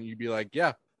game, and you'd be like,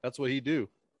 yeah, that's what he do.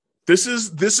 This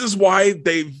is why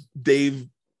they've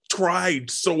tried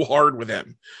so hard with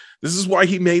him. This is why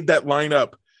he made that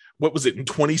lineup. What was it, in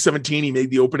 2017? He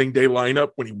made the opening day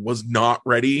lineup when he was not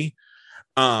ready.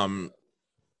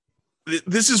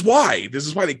 This is why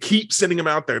they keep sending him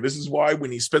out there. This is why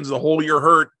when he spends the whole year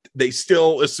hurt, they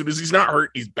still, as soon as he's not hurt,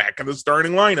 he's back in the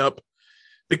starting lineup.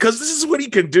 Because this is what he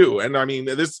can do. And I mean,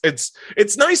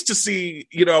 it's nice to see,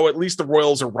 at least the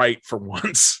Royals are right for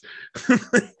once.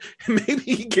 Maybe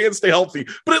he can't stay healthy,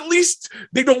 but at least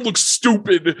they don't look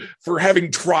stupid for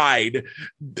having tried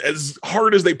as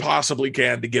hard as they possibly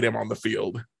can to get him on the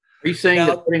field. Are you saying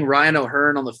that putting Ryan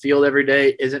O'Hearn on the field every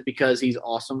day isn't because he's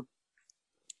awesome?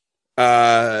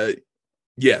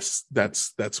 Yes,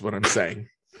 that's what I'm saying.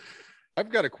 I've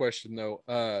got a question though.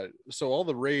 So all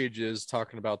the rage is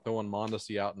talking about throwing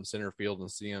Mondesi out in center field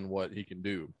and seeing what he can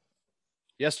do.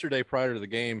 Yesterday, prior to the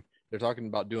game, they're talking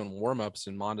about doing warm-ups,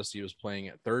 and Mondesi was playing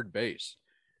at third base.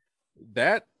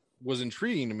 That was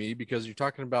intriguing to me because you're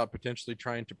talking about potentially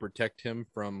trying to protect him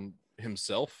from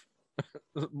himself,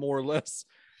 more or less.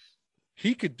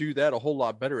 he could do that a whole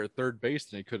lot better at third base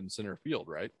than he could in center field,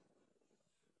 right?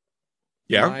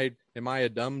 Yeah. Am I a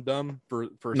dumb for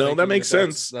No, that makes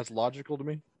sense. That's logical to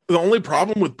me. The only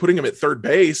problem with putting him at third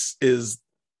base is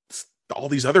all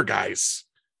these other guys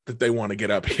that they want to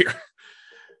get up here.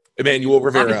 Emmanuel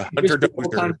Rivera, Hunter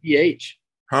full-time DH.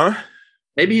 Huh?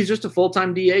 Maybe he's just a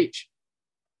full-time DH.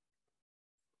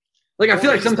 Like, I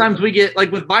feel like sometimes we get,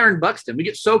 like with Byron Buxton, we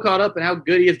get so caught up in how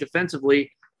good he is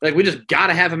defensively. Like, we just got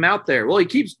to have him out there. Well, he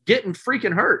keeps getting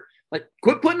freaking hurt. Like,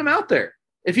 quit putting him out there.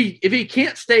 If he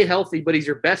can't stay healthy, but he's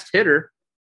your best hitter,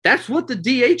 that's what the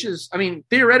DH is. I mean,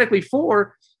 theoretically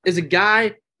for is a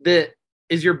guy that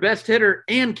is your best hitter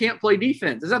and can't play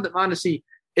defense. It's not that Mondesi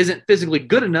isn't physically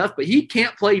good enough, but he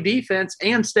can't play defense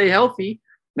and stay healthy.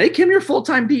 Make him your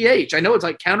full-time DH. I know it's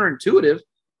like counterintuitive,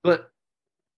 but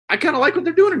I kind of like what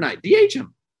they're doing tonight. DH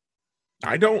him.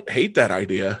 I don't hate that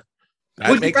idea.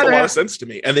 That makes a lot of sense to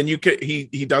me. And then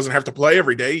he doesn't have to play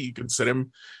every day. You can sit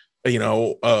him,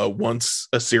 once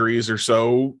a series or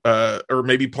so, or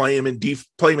maybe play him in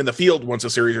the field once a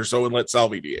series or so and let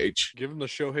Salvi DH. Give him the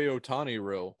Shohei Ohtani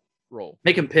role.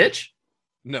 Make him pitch?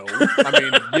 No. I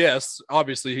mean, yes,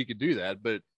 obviously he could do that,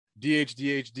 but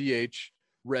DH,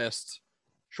 rest,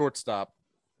 shortstop,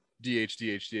 DH,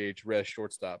 rest,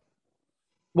 shortstop.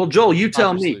 Well, Joel, you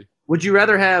tell me, would you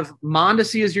rather have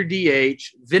Mondesi as your DH,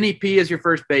 Vinny P as your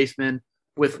first baseman,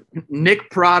 with Nick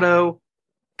Pratto,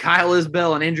 Kyle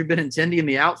Isbell, and Andrew Benintendi in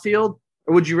the outfield?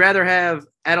 Or would you rather have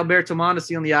Adalberto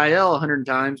Mondesi on the IL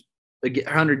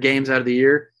 100 games out of the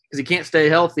year because he can't stay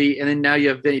healthy, and then now you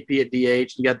have Vinny P at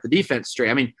DH, you got the defense straight?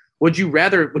 I mean, would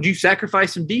you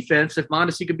sacrifice some defense if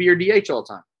Mondesi could be your DH all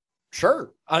the time?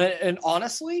 Sure. And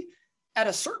honestly, at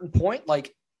a certain point,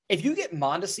 like, if you get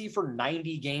Mondesi for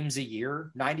 90 games a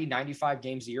year, 90, 95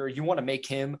 games a year, you want to make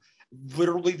him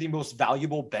literally the most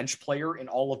valuable bench player in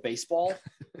all of baseball.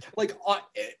 Like,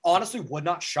 it honestly would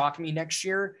not shock me next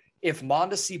year if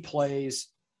Mondesi plays,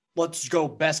 let's go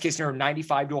best case scenario,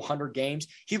 95 to 100 games.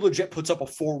 He legit puts up a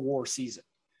 4-WAR season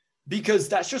because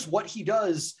that's just what he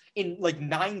does. In like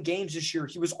 9 games this year,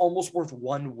 he was almost worth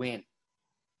 1 win.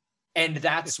 And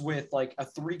that's with like a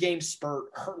 3-game spurt,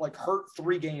 hurt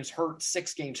 3 games, hurt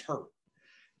 6 games, hurt.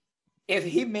 If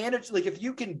he managed, like, if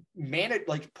you can manage,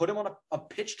 like, put him on a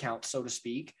pitch count, so to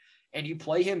speak, and you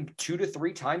play him 2 to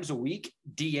 3 times a week,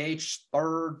 DH,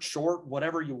 third, short,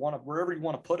 wherever you want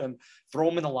to put him, throw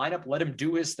him in the lineup, let him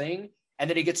do his thing, and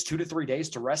then he gets 2 to 3 days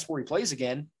to rest where he plays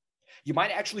again, you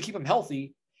might actually keep him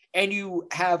healthy, and you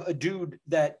have a dude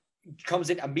that comes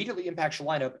in, immediately impacts your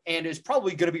lineup, and is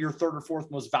probably going to be your 3rd or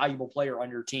 4th most valuable player on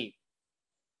your team.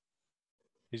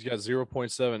 He's got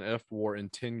 0.7 F-WAR in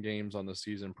 10 games on the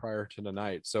season prior to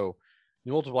tonight. So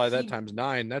you multiply that times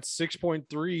 9, that's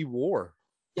 6.3 WAR.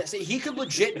 Yeah, see, he could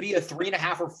legit be a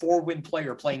 3.5 or 4-win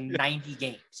player playing 90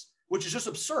 games, which is just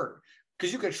absurd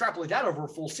because you could extrapolate that over a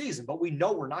full season, but we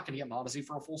know we're not going to get Mondesi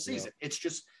for a full season. Yeah.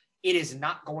 It is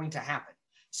not going to happen.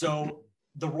 So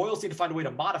the Royals need to find a way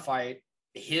to modify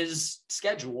his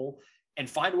schedule and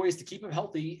find ways to keep him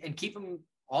healthy and keep him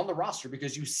on the roster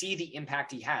because you see the impact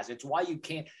he has. It's why you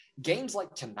can't – games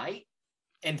like tonight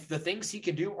and the things he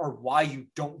can do are why you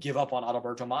don't give up on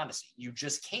Adalberto Mondesi. You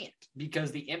just can't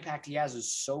because the impact he has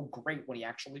is so great when he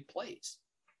actually plays.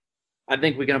 I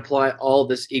think we can apply all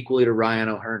this equally to Ryan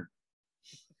O'Hearn.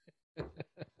 Can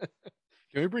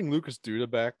we bring Lucas Duda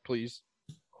back, please?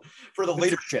 For the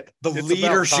leadership. The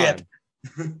leadership.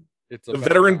 It's the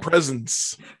veteran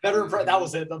presence. That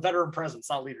was it. The veteran presence,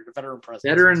 not leader. The veteran presence.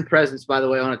 Veteran presence, by the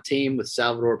way, on a team with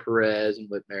Salvador Perez and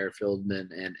Whit Merrifield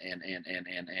and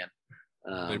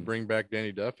they bring back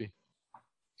Danny Duffy.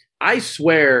 I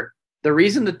swear the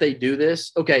reason that they do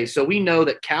this. Okay, so we know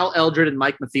that Cal Eldred and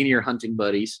Mike Matheny are hunting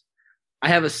buddies. I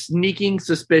have a sneaking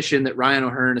suspicion that Ryan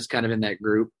O'Hearn is kind of in that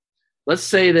group. Let's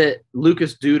say that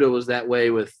Lucas Duda was that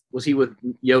way was he with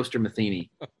Yost or Matheny?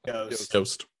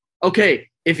 Yost. Okay,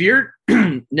 if you're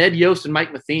Ned Yost and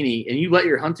Mike Matheny and you let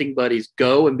your hunting buddies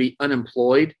go and be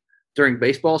unemployed during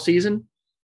baseball season,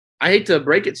 I hate to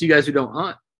break it to you guys who don't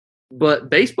hunt, but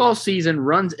baseball season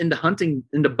runs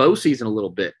into bow season a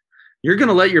little bit. You're going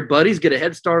to let your buddies get a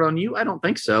head start on you? I don't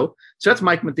think so. So that's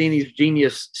Mike Matheny's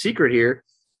genius secret here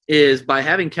is by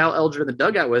having Cal Eldred in the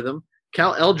dugout with him,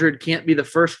 Cal Eldred can't be the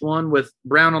first one with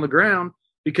Brown on the ground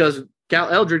because Cal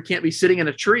Eldred can't be sitting in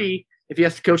a tree if he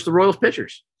has to coach the Royals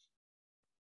pitchers.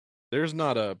 There's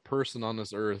not a person on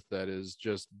this earth that is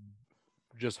just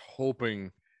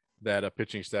hoping that a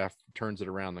pitching staff turns it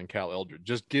around than Cal Eldred.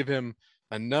 Just give him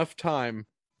enough time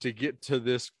to get to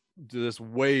this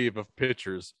wave of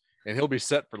pitchers, and he'll be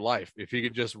set for life if he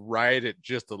could just ride it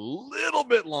just a little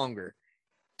bit longer.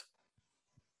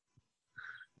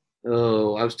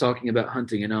 Oh, I was talking about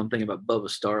hunting, and now I'm thinking about Bubba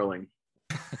Starling.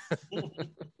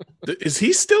 Is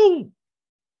he still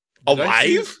Did I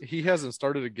see alive? he hasn't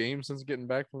started a game since getting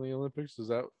back from the Olympics. Is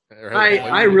that? Or hasn't I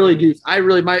played I any really games? do. I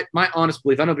really my honest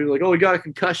belief. I know people are like, oh, he got a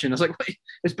concussion. I was like, wait,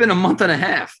 it's been a month and a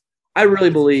half. I really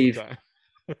believe. Sometime.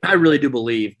 I really do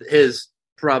believe his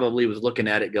probably was looking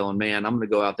at it, going, man, I'm going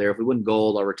to go out there. If we win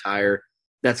gold, I'll retire.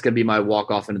 That's going to be my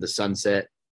walk off into the sunset.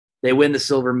 They win the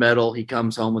silver medal. He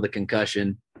comes home with a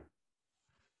concussion.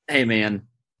 Hey, man,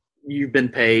 you've been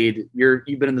paid. You've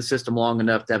been in the system long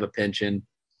enough to have a pension.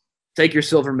 Take your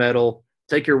silver medal.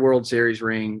 Take your World Series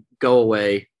ring. Go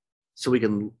away, so we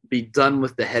can be done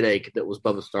with the headache that was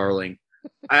Bubba Starling.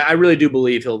 I really do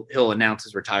believe he'll announce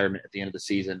his retirement at the end of the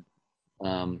season.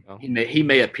 He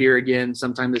may appear again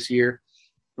sometime this year,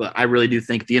 but I really do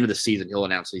think at the end of the season he'll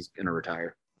announce he's going to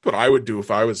retire. What I would do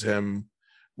if I was him,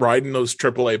 riding those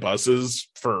AAA buses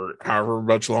for however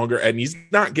much longer, and he's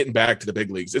not getting back to the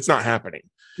big leagues. It's not happening.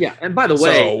 Yeah, and by the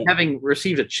way, having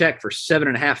received a check for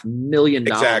 $7.5 million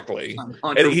exactly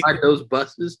on to ride those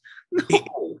buses,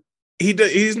 no.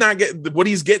 He's not getting what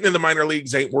he's getting in the minor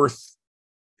leagues ain't worth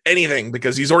anything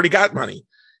because he's already got money.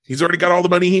 He's already got all the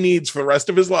money he needs for the rest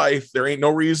of his life. There ain't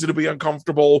no reason to be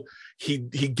uncomfortable. He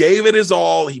gave it his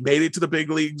all. He made it to the big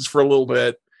leagues for a little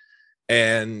bit.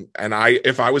 And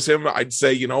if I was him, I'd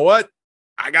say, you know what?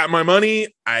 I got my money.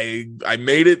 I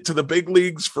made it to the big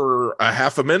leagues for a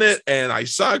half a minute and I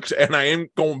sucked and I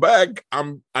ain't going back.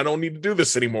 I don't need to do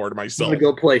this anymore to myself. I'm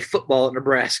going to go play football at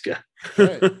Nebraska.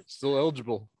 Right. Still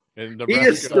eligible. And Nebraska he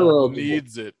is still eligible.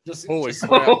 Needs it. Holy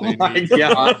crap. Oh my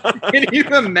God. Can you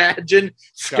imagine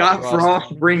Scott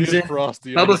Frost brings in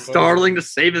Bubba Starling to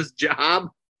save his job?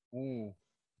 Ooh.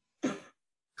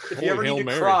 If you ever need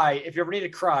to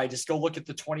cry, just go look at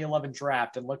the 2011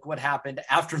 draft and look what happened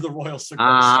after the Royals.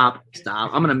 Stop.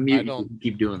 I'm going to mute you.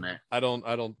 Keep doing that. I don't.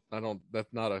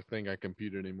 That's not a thing I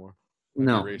compute anymore.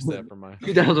 No. Erase that from my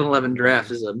 2011 draft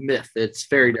is a myth. It's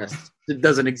fairy dust. It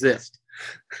doesn't exist.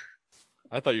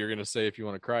 I thought you were going to say if you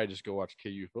want to cry, just go watch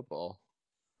KU football.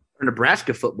 Or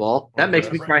Nebraska football. That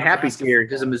makes me cry happy here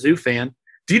as a Mizzou fan.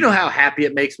 Do you know how happy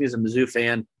it makes me as a Mizzou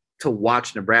fan to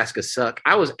watch Nebraska suck?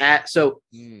 I was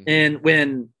and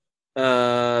when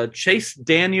Chase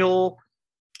Daniel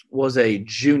was a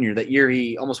junior that year,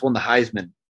 he almost won the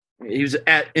Heisman. He was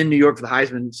in New York for the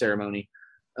Heisman ceremony.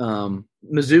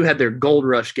 Mizzou had their gold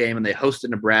rush game and they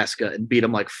hosted Nebraska and beat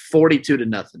them like 42-0.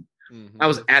 Mm-hmm. I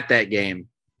was at that game.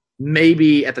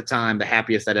 Maybe at the time the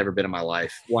happiest I'd ever been in my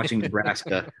life, watching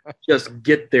Nebraska just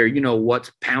get their,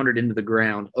 what's pounded into the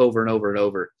ground over and over and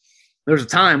over. There was a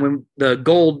time when the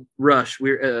gold rush,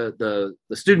 the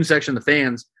student section, the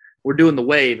fans were doing the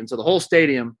wave. And so the whole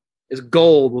stadium is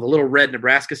gold with a little red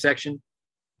Nebraska section.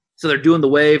 So they're doing the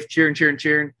wave, cheering.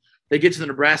 They get to the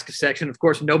Nebraska section. Of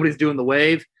course, nobody's doing the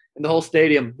wave. And the whole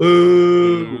stadium,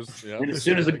 boo. Yep. And as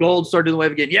soon as the gold started doing the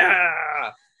wave again,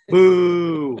 yeah,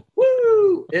 boo,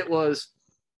 woo. It was,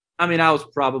 I was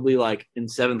probably like in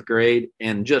 7th grade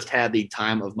and just had the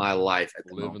time of my life at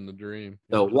the Living the dream.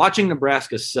 So watching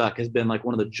Nebraska suck has been like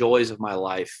one of the joys of my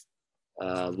life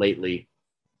lately.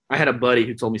 I had a buddy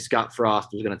who told me Scott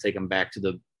Frost was going to take him back to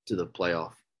the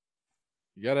playoff.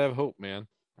 You got to have hope, man.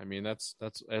 That's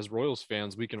as Royals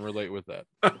fans, we can relate with that.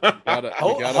 You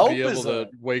gotta be able to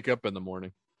wake up in the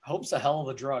morning. Hope's a hell of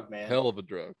a drug, man. Hell of a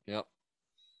drug. Yep.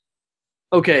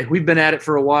 Okay, we've been at it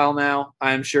for a while now.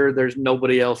 I'm sure there's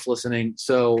nobody else listening.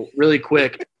 So really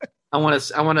quick,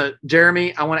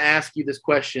 Jeremy, I want to ask you this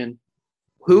question.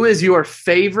 Who is your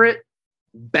favorite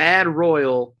bad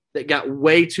Royal that got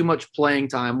way too much playing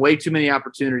time, way too many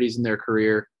opportunities in their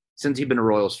career since you've been a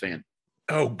Royals fan?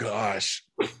 Oh, gosh.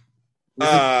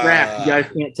 Draft, you guys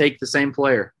can't take the same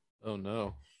player. Oh,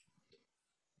 no.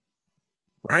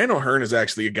 Ryan O'Hearn is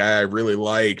actually a guy I really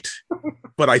liked,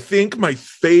 but I think my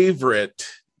favorite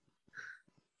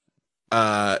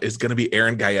is going to be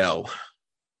Aaron Gael.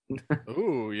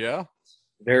 Oh, yeah.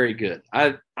 Very good.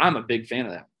 I'm a big fan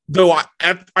of that. Though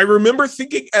I remember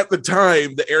thinking at the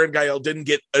time that Aaron Gael didn't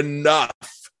get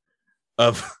enough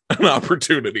of an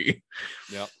opportunity.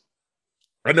 Yeah.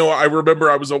 I remember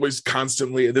I was always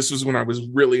constantly, this was when I was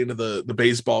really into the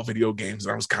baseball video games,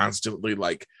 and I was constantly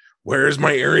like, where's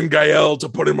my Aaron Gael to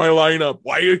put in my lineup?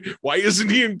 Why isn't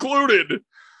he included?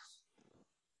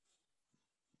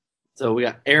 So we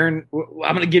got Aaron.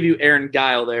 I'm going to give you Aaron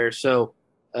Gael there. So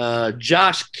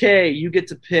Josh K, you get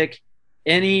to pick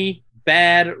any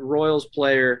bad Royals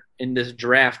player in this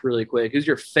draft really quick. Who's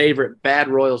your favorite bad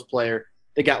Royals player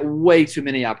that got way too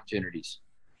many opportunities?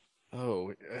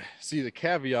 Oh, see, the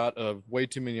caveat of way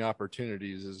too many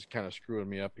opportunities is kind of screwing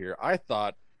me up here. I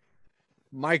thought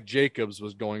Mike Jacobs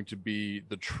was going to be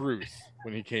the truth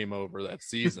when he came over that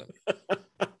season.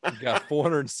 He got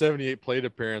 478 plate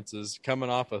appearances, coming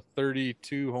off a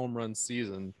 32 home run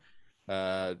season,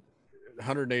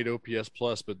 108 OPS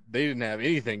plus, but they didn't have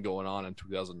anything going on in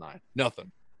 2009.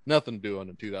 Nothing doing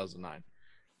in 2009.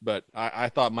 But I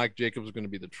thought Mike Jacobs was going to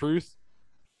be the truth.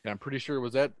 And I'm pretty sure it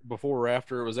was that before or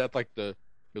after. It was at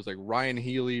it was like Ryan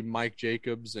Healy, Mike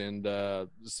Jacobs, and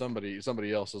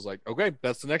somebody else was like, okay,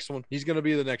 that's the next one. He's going to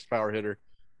be the next power hitter.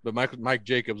 But Mike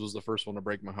Jacobs was the first one to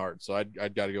break my heart. So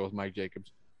I'd got to go with Mike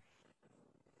Jacobs.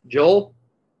 Joel?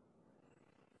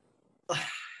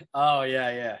 Oh,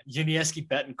 yeah. Yuniesky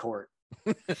Betancourt.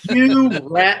 You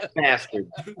rat bastard.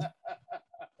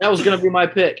 That was going to be my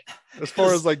pick. As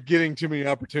far as like getting too many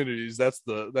opportunities, that's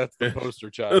the poster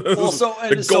child. Well,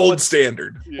 the gold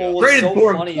standard. Well, Traded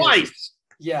for him twice.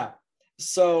 Yeah.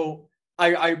 So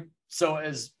so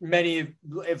as many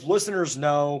if listeners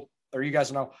know, or you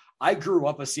guys know, I grew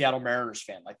up a Seattle Mariners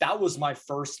fan. Like that was my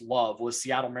first love, was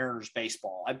Seattle Mariners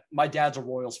baseball. My dad's a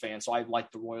Royals fan, so I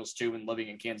liked the Royals too. And living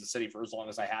in Kansas City for as long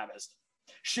as I have has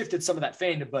shifted some of that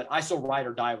fandom. But I still ride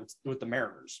or die with the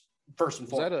Mariners first and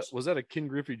foremost. Was that a Ken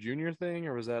Griffey Jr. thing,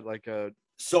 or was that like a?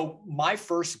 So my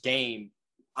first game,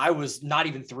 I was not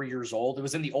even 3 years old. It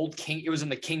was in the old King. It was in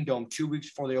the Kingdome 2 weeks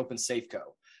before they opened Safeco.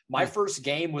 My first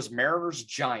game was Mariners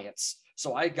Giants.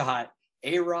 So I got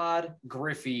A-Rod,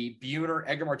 Griffey, Buhner,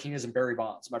 Edgar Martinez, and Barry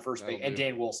Bonds. My first and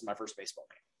Dan Wilson, my first baseball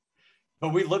game. But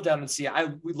we lived out in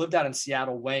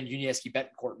Seattle when Yuniesky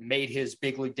Betancourt made his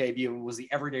big league debut and was the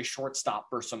everyday shortstop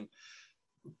for some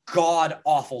god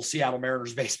awful Seattle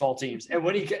Mariners baseball teams.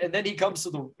 And then he comes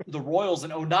to the Royals in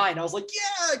 2009. I was like,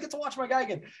 yeah, I get to watch my guy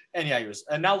again. And yeah, he was.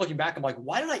 And now looking back, I'm like,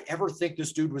 why did I ever think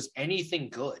this dude was anything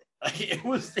good? Like,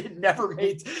 it never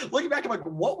made. Looking back, I'm like,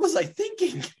 what was I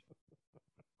thinking?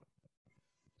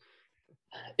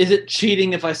 Is it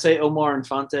cheating if I say Omar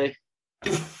Infante?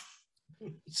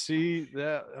 See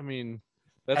that? I mean,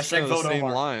 that's Hashtag kind of the same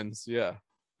Omar. lines. Yeah,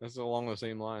 that's along the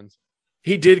same lines.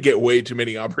 He did get way too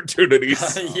many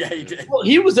opportunities. Yeah, he did. Well,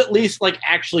 he was at least like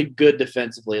actually good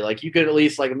defensively. Like you could at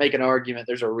least like make an argument.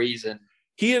 There's a reason.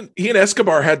 He and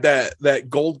Escobar had that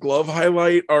Gold Glove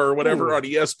highlight or whatever on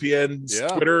ESPN's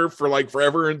Twitter for like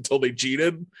forever until they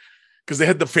cheated because they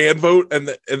had the fan vote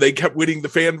and they kept winning the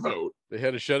fan vote. They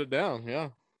had to shut it down. Yeah,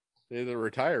 they had to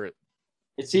retire it.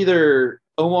 It's either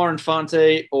Omar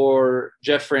Infante or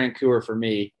Jeff Francoeur for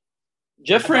me.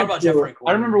 Jeff Francoeur,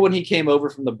 I remember when he came over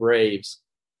from the Braves.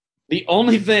 The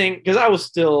only thing, because I was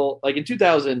still like in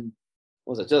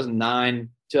 2009,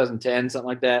 2010, something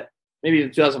like that, maybe even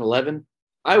 2011.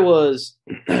 I was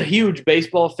a huge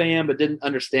baseball fan, but didn't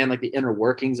understand like the inner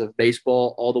workings of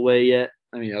baseball all the way yet.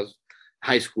 I mean, I was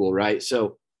high school, right?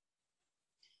 So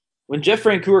when Jeff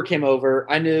Francoeur came over,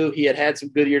 I knew he had some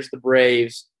good years at the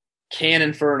Braves,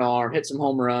 cannon for an arm, hit some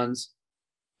home runs.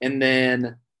 And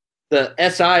then the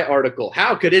SI article,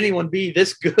 how could anyone be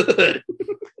this good?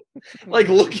 Like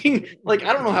looking like,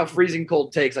 I don't know how Freezing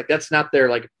Cold takes. Like that's not their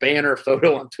like banner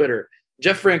photo on Twitter.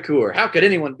 Jeff Francoeur, how could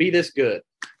anyone be this good?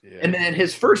 Yeah. And then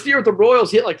his first year with the Royals,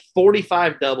 he hit like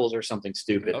 45 doubles or something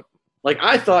stupid. Yep. Like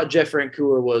I thought Jeff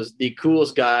Francoeur was the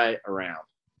coolest guy around.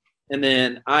 And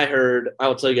then I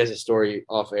will tell you guys a story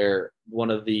off air. One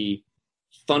of the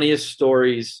funniest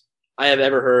stories I have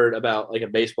ever heard about like a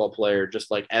baseball player,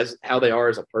 just like as how they are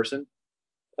as a person,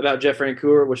 about Jeff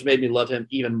Francoeur, which made me love him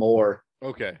even more.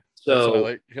 Okay.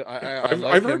 So I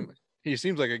like him. He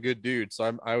seems like a good dude.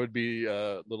 So I would be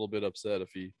a little bit upset if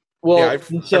he. Well, yeah, I've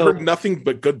heard nothing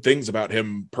but good things about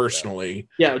him personally.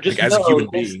 Yeah, just like, as a human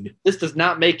being. This does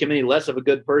not make him any less of a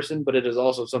good person, but it is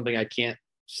also something I can't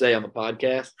say on the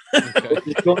podcast, okay.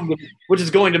 which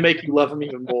is going to make you love him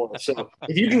even more. So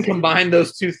if you can combine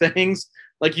those two things,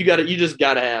 like you just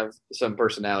gotta have some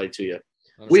personality to you.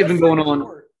 We have been going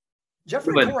on. Jeff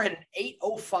Francoeur had an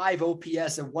 805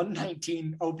 OPS and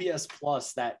 119 OPS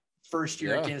plus that first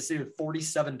year at Kansas City with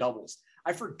 47 doubles.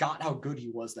 I forgot how good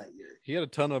he was that year. He had a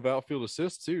ton of outfield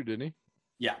assists too, didn't he?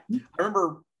 Yeah. I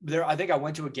remember I think I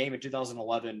went to a game in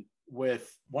 2011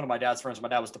 with one of my dad's friends. My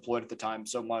dad was deployed at the time.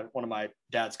 So one of my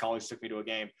dad's colleagues took me to a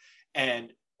game.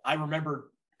 And I remember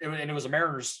it was a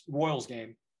Mariners Royals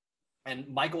game. And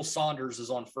Michael Saunders is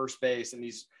on first base and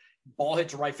he's ball hit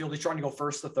to right field. He's trying to go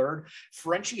first to third.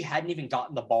 Frenchie hadn't even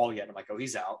gotten the ball yet. I'm like, oh,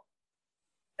 he's out.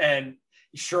 And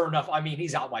sure enough, I mean,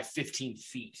 he's out by 15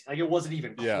 feet. Like it wasn't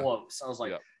even close. I was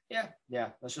like, yeah,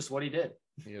 that's just what he did.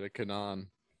 He had a Canon.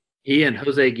 He and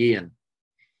Jose Guillen.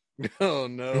 Oh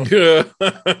no.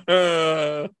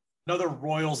 Another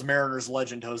Royals Mariners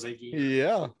legend, Jose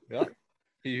Guillen. Yeah.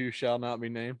 He who shall not be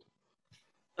named.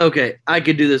 Okay, I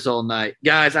could do this all night.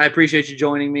 Guys, I appreciate you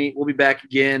joining me. We'll be back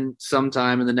again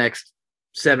sometime in the next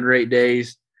 7 or 8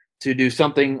 days to do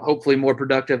something hopefully more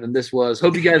productive than this was.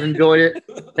 Hope you guys enjoyed it.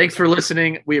 Thanks for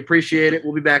listening. We appreciate it.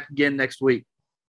 We'll be back again next week.